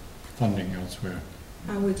for funding elsewhere.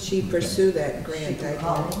 How would she pursue that grant She can idea?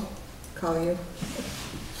 call me. Call you?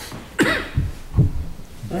 If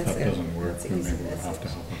That's that it. doesn't work, That's then easy maybe we'll have to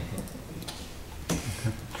message. help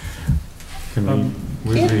her. Can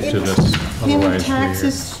we lead to this? Otherwise,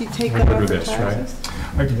 taxes, she take we're that good off with the this, right? taxes?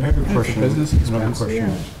 I have a question. business Another expense,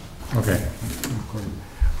 question. Okay.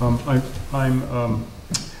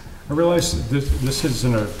 I realize this is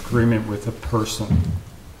an agreement with a person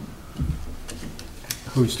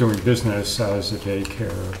who's doing business as a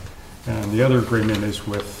daycare, and the other agreement is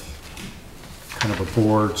with kind of a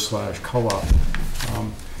board / co-op.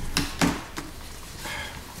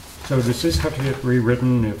 So does this have to get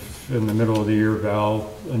rewritten if in the middle of the year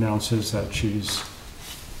Val announces that she's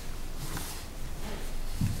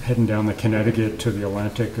heading down the Connecticut to the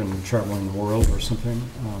Atlantic and traveling the world or something?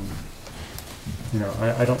 You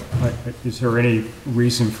know, is there any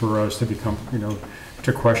reason for us to become, you know,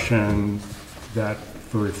 to question that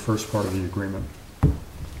very first part of the agreement?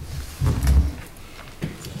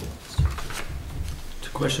 To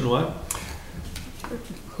question what?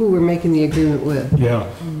 Who we're making the agreement with. Yeah,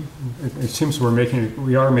 it seems we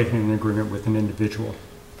are making an agreement with an individual.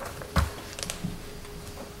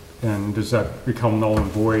 And does that become null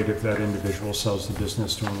and void if that individual sells the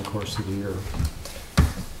business during the course of the year?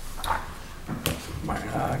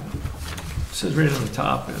 It says right on the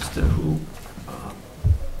top as to who.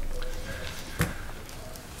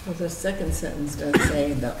 Well, the second sentence does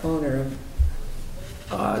say the owner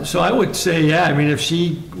of. So I would say, yeah, I mean, if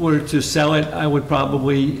she were to sell it, I would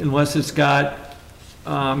probably, unless it's got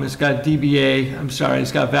DBA,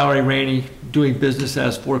 it's got Valerie Rainey doing business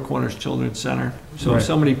as Four Corners Children's Center. So Right. if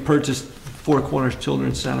somebody purchased Four Corners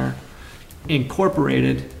Children's Center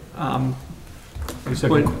Incorporated. Is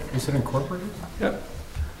it incorporated? Yep.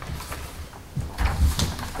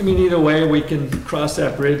 I mean, either way, we can cross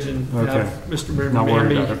that bridge and have Mr. Not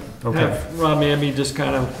worried about Mammy, it. Okay. have Rob Mammy just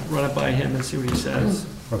kind of run it by him and see what he says.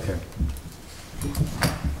 Okay.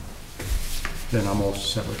 Then I'm all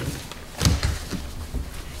set with it.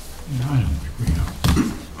 No, I don't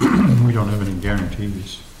think we don't have any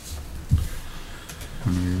guarantees. I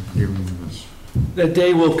mean, you're giving this. That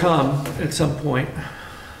day will come at some point.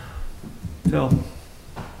 Phil?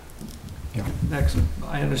 Yeah. Next,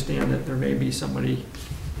 I understand that there may be somebody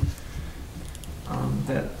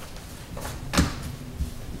that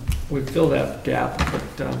would fill that gap,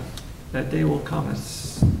 but that day will come.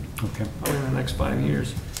 It's Okay. probably in the next 5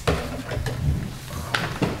 years.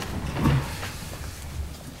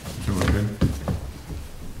 So we're good?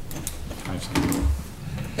 I see.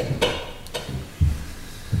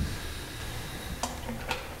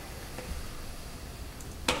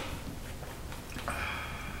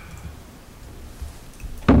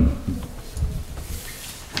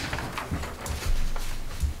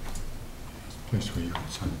 Place where you can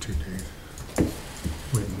sign to Dave.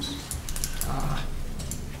 Witness.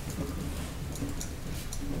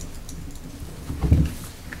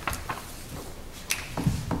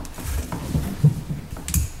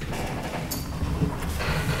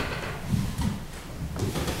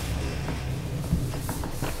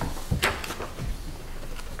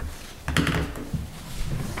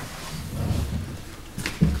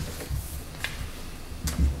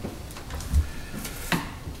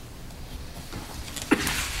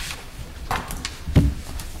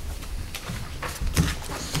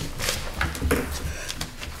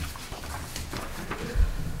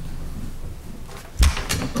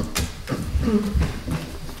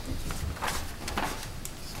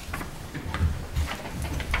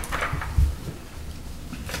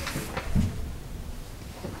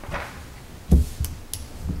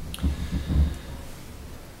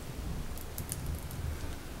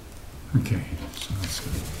 Okay, so that's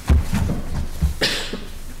good.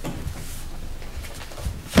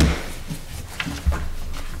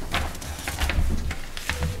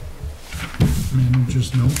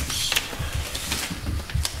 Manager's notes.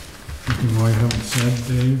 Anything I haven't said,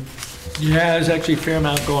 Dave? Yeah, there's actually a fair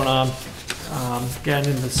amount going on. Again,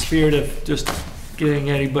 in the spirit of just getting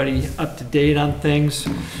anybody up to date on things.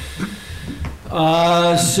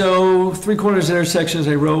 So 3 corners intersections,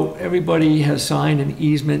 I wrote, everybody has signed an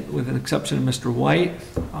easement with an exception of Mr. White.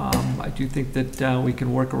 I do think that we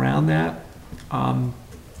can work around that.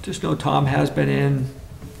 Just know Tom has been in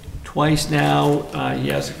twice now.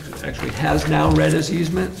 He actually has now read his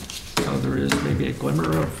easement, so there is maybe a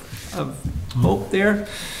glimmer of hope there.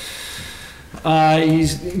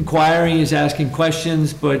 He's inquiring, he's asking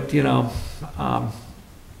questions, but, you know,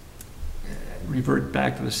 revert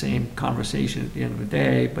back to the same conversation at the end of the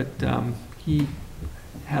day, but he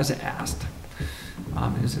has asked,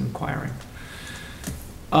 is inquiring.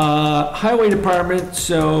 Highway Department,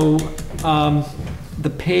 so the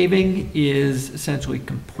paving is essentially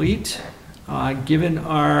complete. Given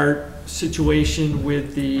our situation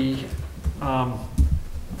with the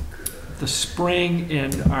spring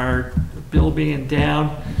and our bill being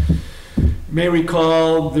down, you may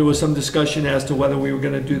recall there was some discussion as to whether we were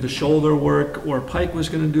going to do the shoulder work or Pike was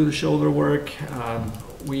going to do the shoulder work.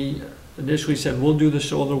 We initially said, we'll do the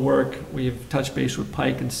shoulder work. We've touched base with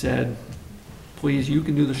Pike and said, please, you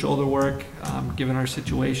can do the shoulder work, given our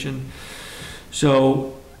situation.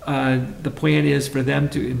 So the plan is for them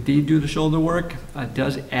to indeed do the shoulder work. It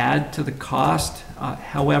does add to the cost.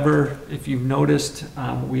 However, if you've noticed,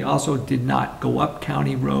 we also did not go up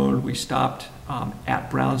County Road. We stopped at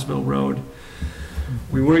Brownsville Road.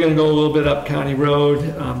 We were going to go a little bit up County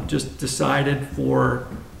Road, just decided for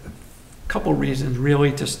a couple reasons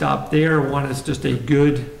really to stop there. One is just a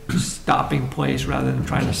good stopping place rather than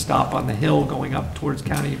trying to stop on the hill going up towards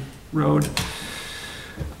County Road.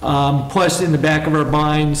 Plus, in the back of our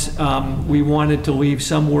minds, we wanted to leave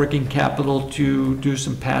some working capital to do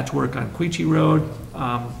some patchwork on Queechee Road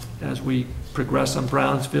as we progress on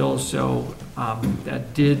Brownsville. So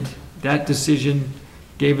that decision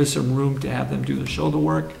gave us some room to have them do the shoulder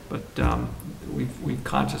work, but we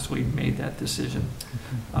consciously made that decision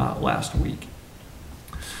last week.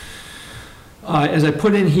 As I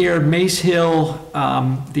put in here, Mace Hill,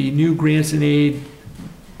 the new grants and aid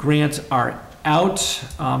grants are out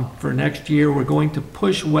for next year. We're going to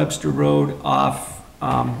push Webster Road off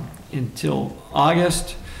until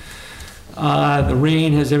August. The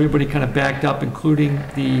rain has everybody kind of backed up, including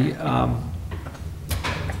the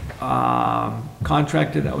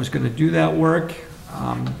contractor that was going to do that work.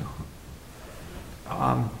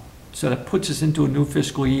 So that puts us into a new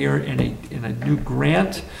fiscal year and a new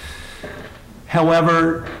grant.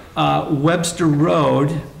 However, Webster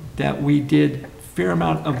Road, that we did a fair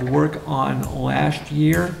amount of work on last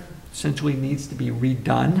year, essentially needs to be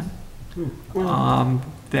redone.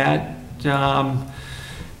 That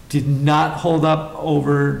did not hold up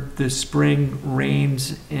over the spring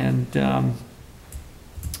rains and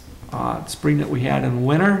spring that we had in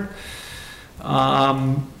winter.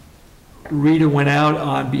 Rita went out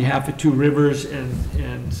on behalf of Two Rivers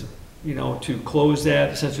and you know, to close that,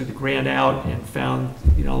 essentially the grant out, and found,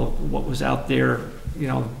 you know, what was out there, you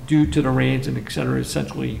know, due to the rains and et cetera,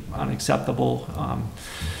 essentially unacceptable.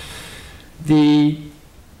 The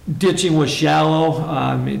ditching was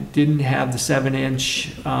shallow. It didn't have the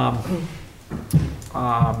 7-inch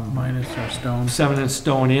Minus our stone. 7-inch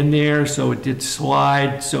stone in there, so it did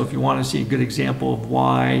slide. So if you want to see a good example of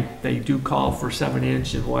why they do call for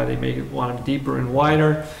 7-inch and why they want them deeper and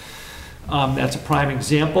wider, that's a prime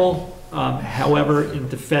example. However, in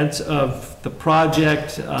defense of the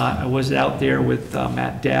project, I was out there with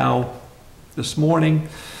Matt Dow this morning.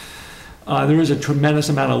 There is a tremendous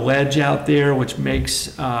amount of ledge out there, which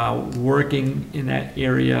makes working in that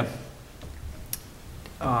area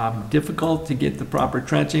difficult to get the proper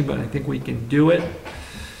trenching, but I think we can do it.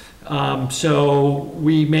 So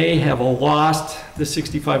we may have lost the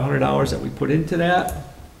 $6,500 that we put into that.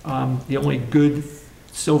 The only good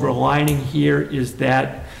silver lining here is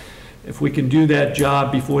that if we can do that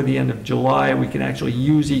job before the end of July, we can actually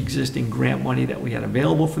use the existing grant money that we had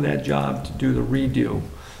available for that job to do the redo.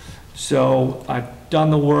 So I've done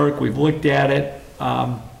the work, we've looked at it,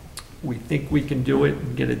 we think we can do it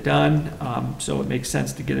and get it done. So it makes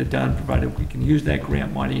sense to get it done, provided we can use that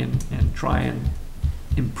grant money and try and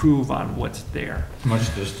improve on what's there. How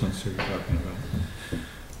much distance are you talking about?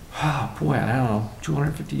 Oh, boy, I don't know,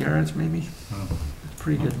 250 yards maybe? Oh.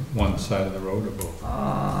 Pretty good. One side of the road or both?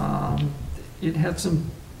 It had some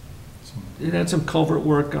culvert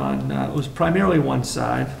work on, it was primarily one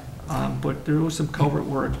side, but there was some culvert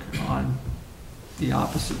work on the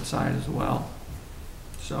opposite side as well.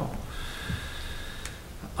 So,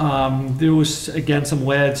 there was, again, some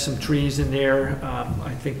ledge, some trees in there.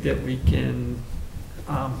 I think that we can,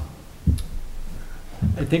 I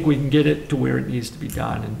think we can get it to where it needs to be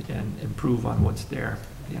done and improve on what's there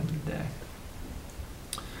at the end of the day.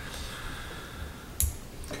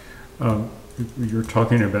 You're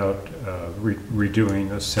talking about redoing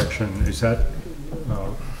this section. Is that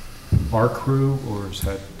our crew or is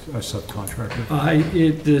that a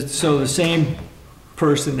subcontractor? So the same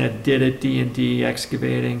person that did it, D&D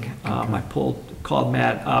Excavating. I called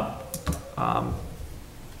Matt up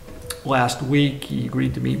last week. He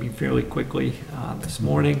agreed to meet me fairly quickly this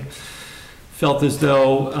morning. Felt as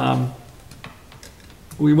though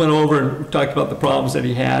we went over and talked about the problems that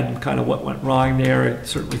he had and kind of what went wrong there. It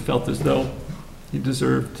certainly felt as though he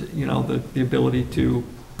deserved, you know, the ability to,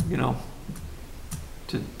 you know,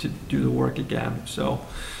 to do the work again. So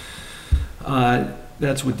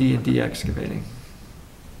that's with D&D Excavating.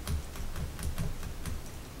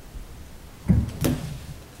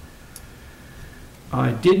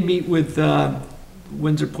 I did meet with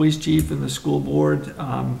Windsor Police Chief and the school board.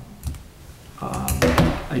 I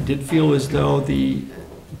did feel as though the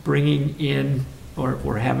bringing in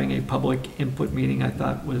or having a public input meeting, I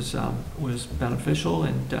thought was beneficial,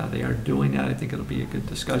 and they are doing that. I think it'll be a good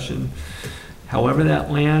discussion. However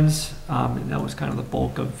that lands, and that was kind of the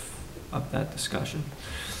bulk of that discussion.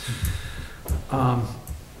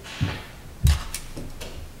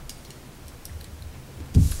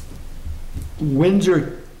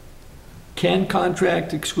 Windsor can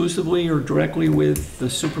contract exclusively or directly with the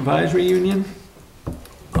supervisory union.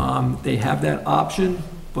 They have that option,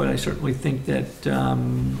 but I certainly think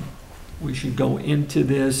that we should go into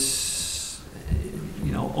this,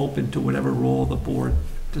 you know, open to whatever role the board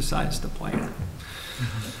decides to play in it.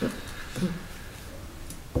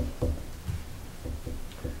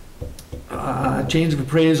 Change of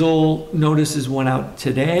appraisal notices went out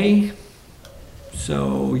today,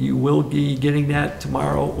 so you will be getting that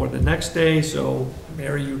tomorrow or the next day. So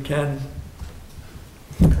Mary, you can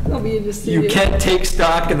take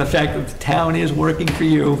stock in the fact that the town is working for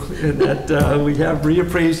you, and that we have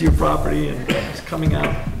reappraised your property and it's coming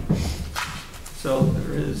out. So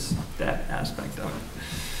there is that aspect of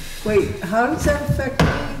it. Wait, how does that affect me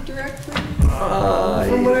directly?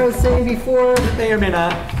 From what I was saying before? May or may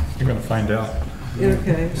not. You're gonna find out.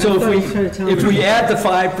 Okay. So if we add the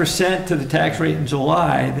 5% to the tax rate in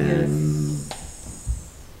July, then,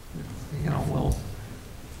 you know,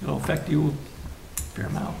 it'll affect you a fair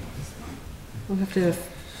amount. We'll have to,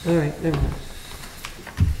 all right, never mind.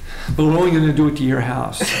 But we're only gonna do it to your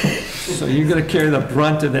house. So you're gonna carry the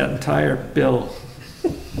brunt of that entire bill.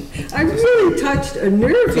 I really touched a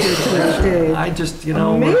nerve here tonight, Dave. I just, you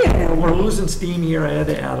know, Man. we're losing steam here. I had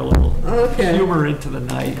to add a little Okay. humor into the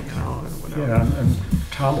night, you know, whatever. Yeah, and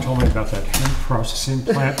Tom told me about that hemp processing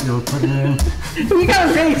plant you were putting in. We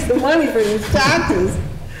gotta raise the money for these taxes.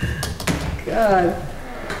 God.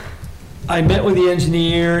 I met with the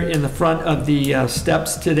engineer in the front of the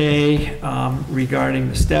steps today regarding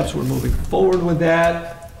the steps. We're moving forward with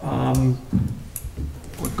that.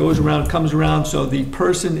 What goes around comes around. So the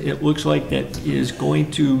person, it looks like, that is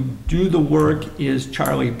going to do the work is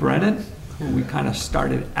Charlie Brennan, who we kind of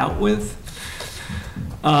started out with.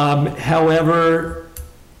 However,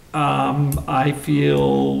 I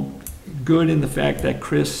feel good in the fact that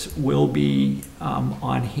Chris will be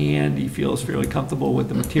on hand. He feels fairly comfortable with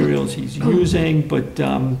the materials he's using, but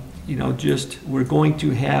you know, just we're going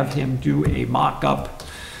to have him do a mock-up.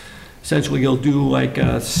 Essentially, he'll do like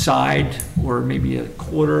a side or maybe a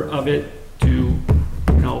quarter of it to,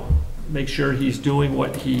 you know, make sure he's doing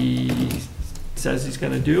what he says he's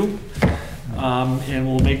going to do. And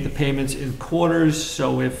we'll make the payments in quarters,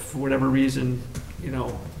 so if for whatever reason, you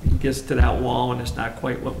know, he gets to that wall and it's not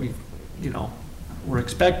quite what we, you know, we're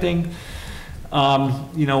expecting,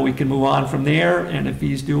 you know, we can move on from there. And if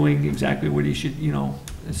he's doing exactly what he should, you know,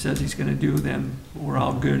 it says he's going to do, then we're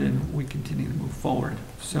all good and we continue to move forward.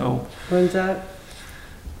 So When's that?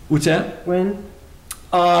 What's that? When?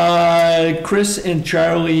 Chris and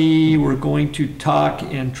Charlie were going to talk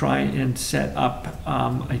and try and set up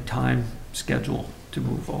a time schedule to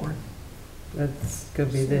move forward. That's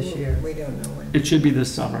gonna be this year. We don't know when. It should be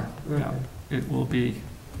this summer. Okay. Yeah, it will be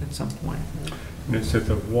at some point. And is it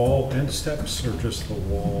the wall and steps, or just the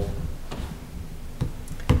wall?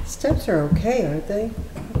 Steps are okay, aren't they? I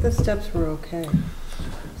thought the steps were okay.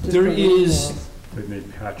 Just There the roof is, walls. They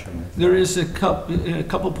need patching. there is a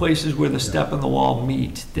couple places where the step and the wall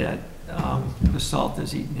meet that the salt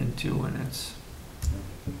is eaten into and it's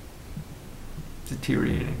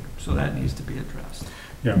deteriorating. So that needs to be addressed.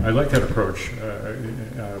 Yeah, I like that approach, you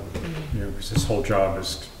know, because this whole job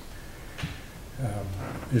is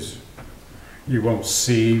you won't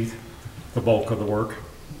see the bulk of the work.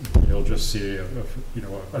 You'll just see you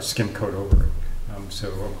know, a skim coat over it.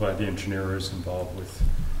 So I'm glad the engineer is involved with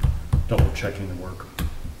double checking the work.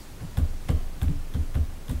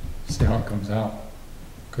 See how it comes out,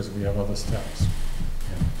 because we have other steps.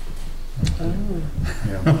 Oh.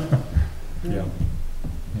 Yeah. Yeah.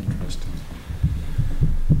 Interesting.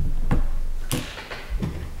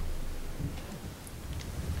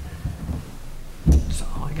 That's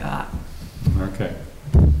all I got. Okay,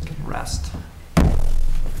 Rest.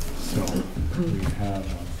 so we have,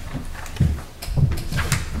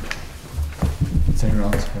 does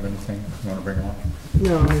anyone else have anything you want to bring up?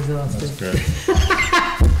 No, I'm That's exhausted. good.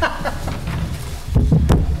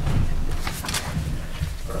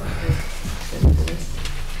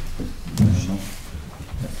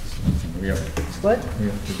 We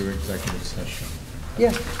have to do executive session.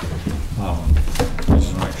 Yeah.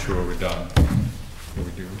 Just to make sure we're done before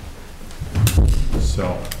we do.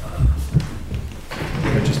 So,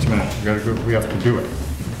 wait just a minute, we gotta go, we have to do it.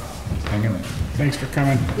 Hang in there. Thanks for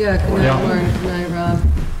coming. Yeah, good Yeah. night, Lauren. Good night, Rob.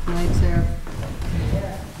 Good night, Sarah.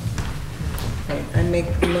 Okay, I make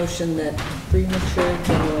the motion that premature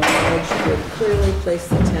general knowledge would clearly place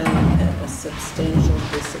the town at a substantial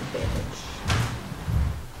disadvantage.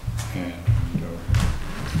 And,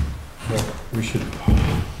 well, we should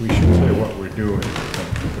say what we're doing.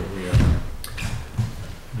 That we have.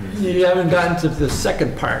 You haven't gotten to the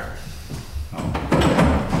second part.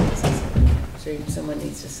 So someone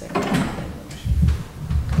needs to second that motion.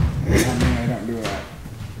 I don't do that.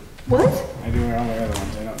 What? I do all the other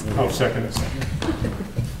ones, I don't do that. I'll second it.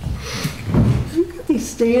 You've got these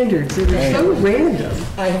standards that are so random.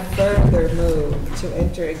 I further move to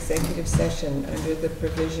enter executive session under the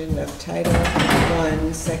provision of Title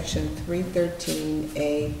I, Section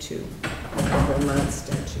 313A2 of the Vermont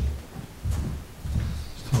statute.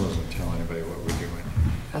 Still doesn't tell anybody what we're doing.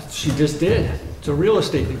 That's, she just did. It's a real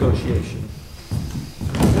estate negotiation.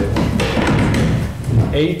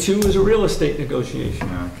 A2 is a real estate negotiation.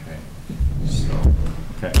 Okay, so,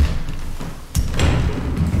 okay.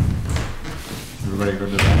 Everybody go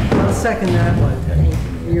to that? I'll second that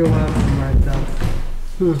one. You're welcome, Martha.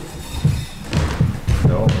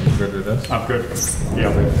 No, you good with this? I'm good.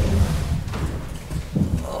 Yeah.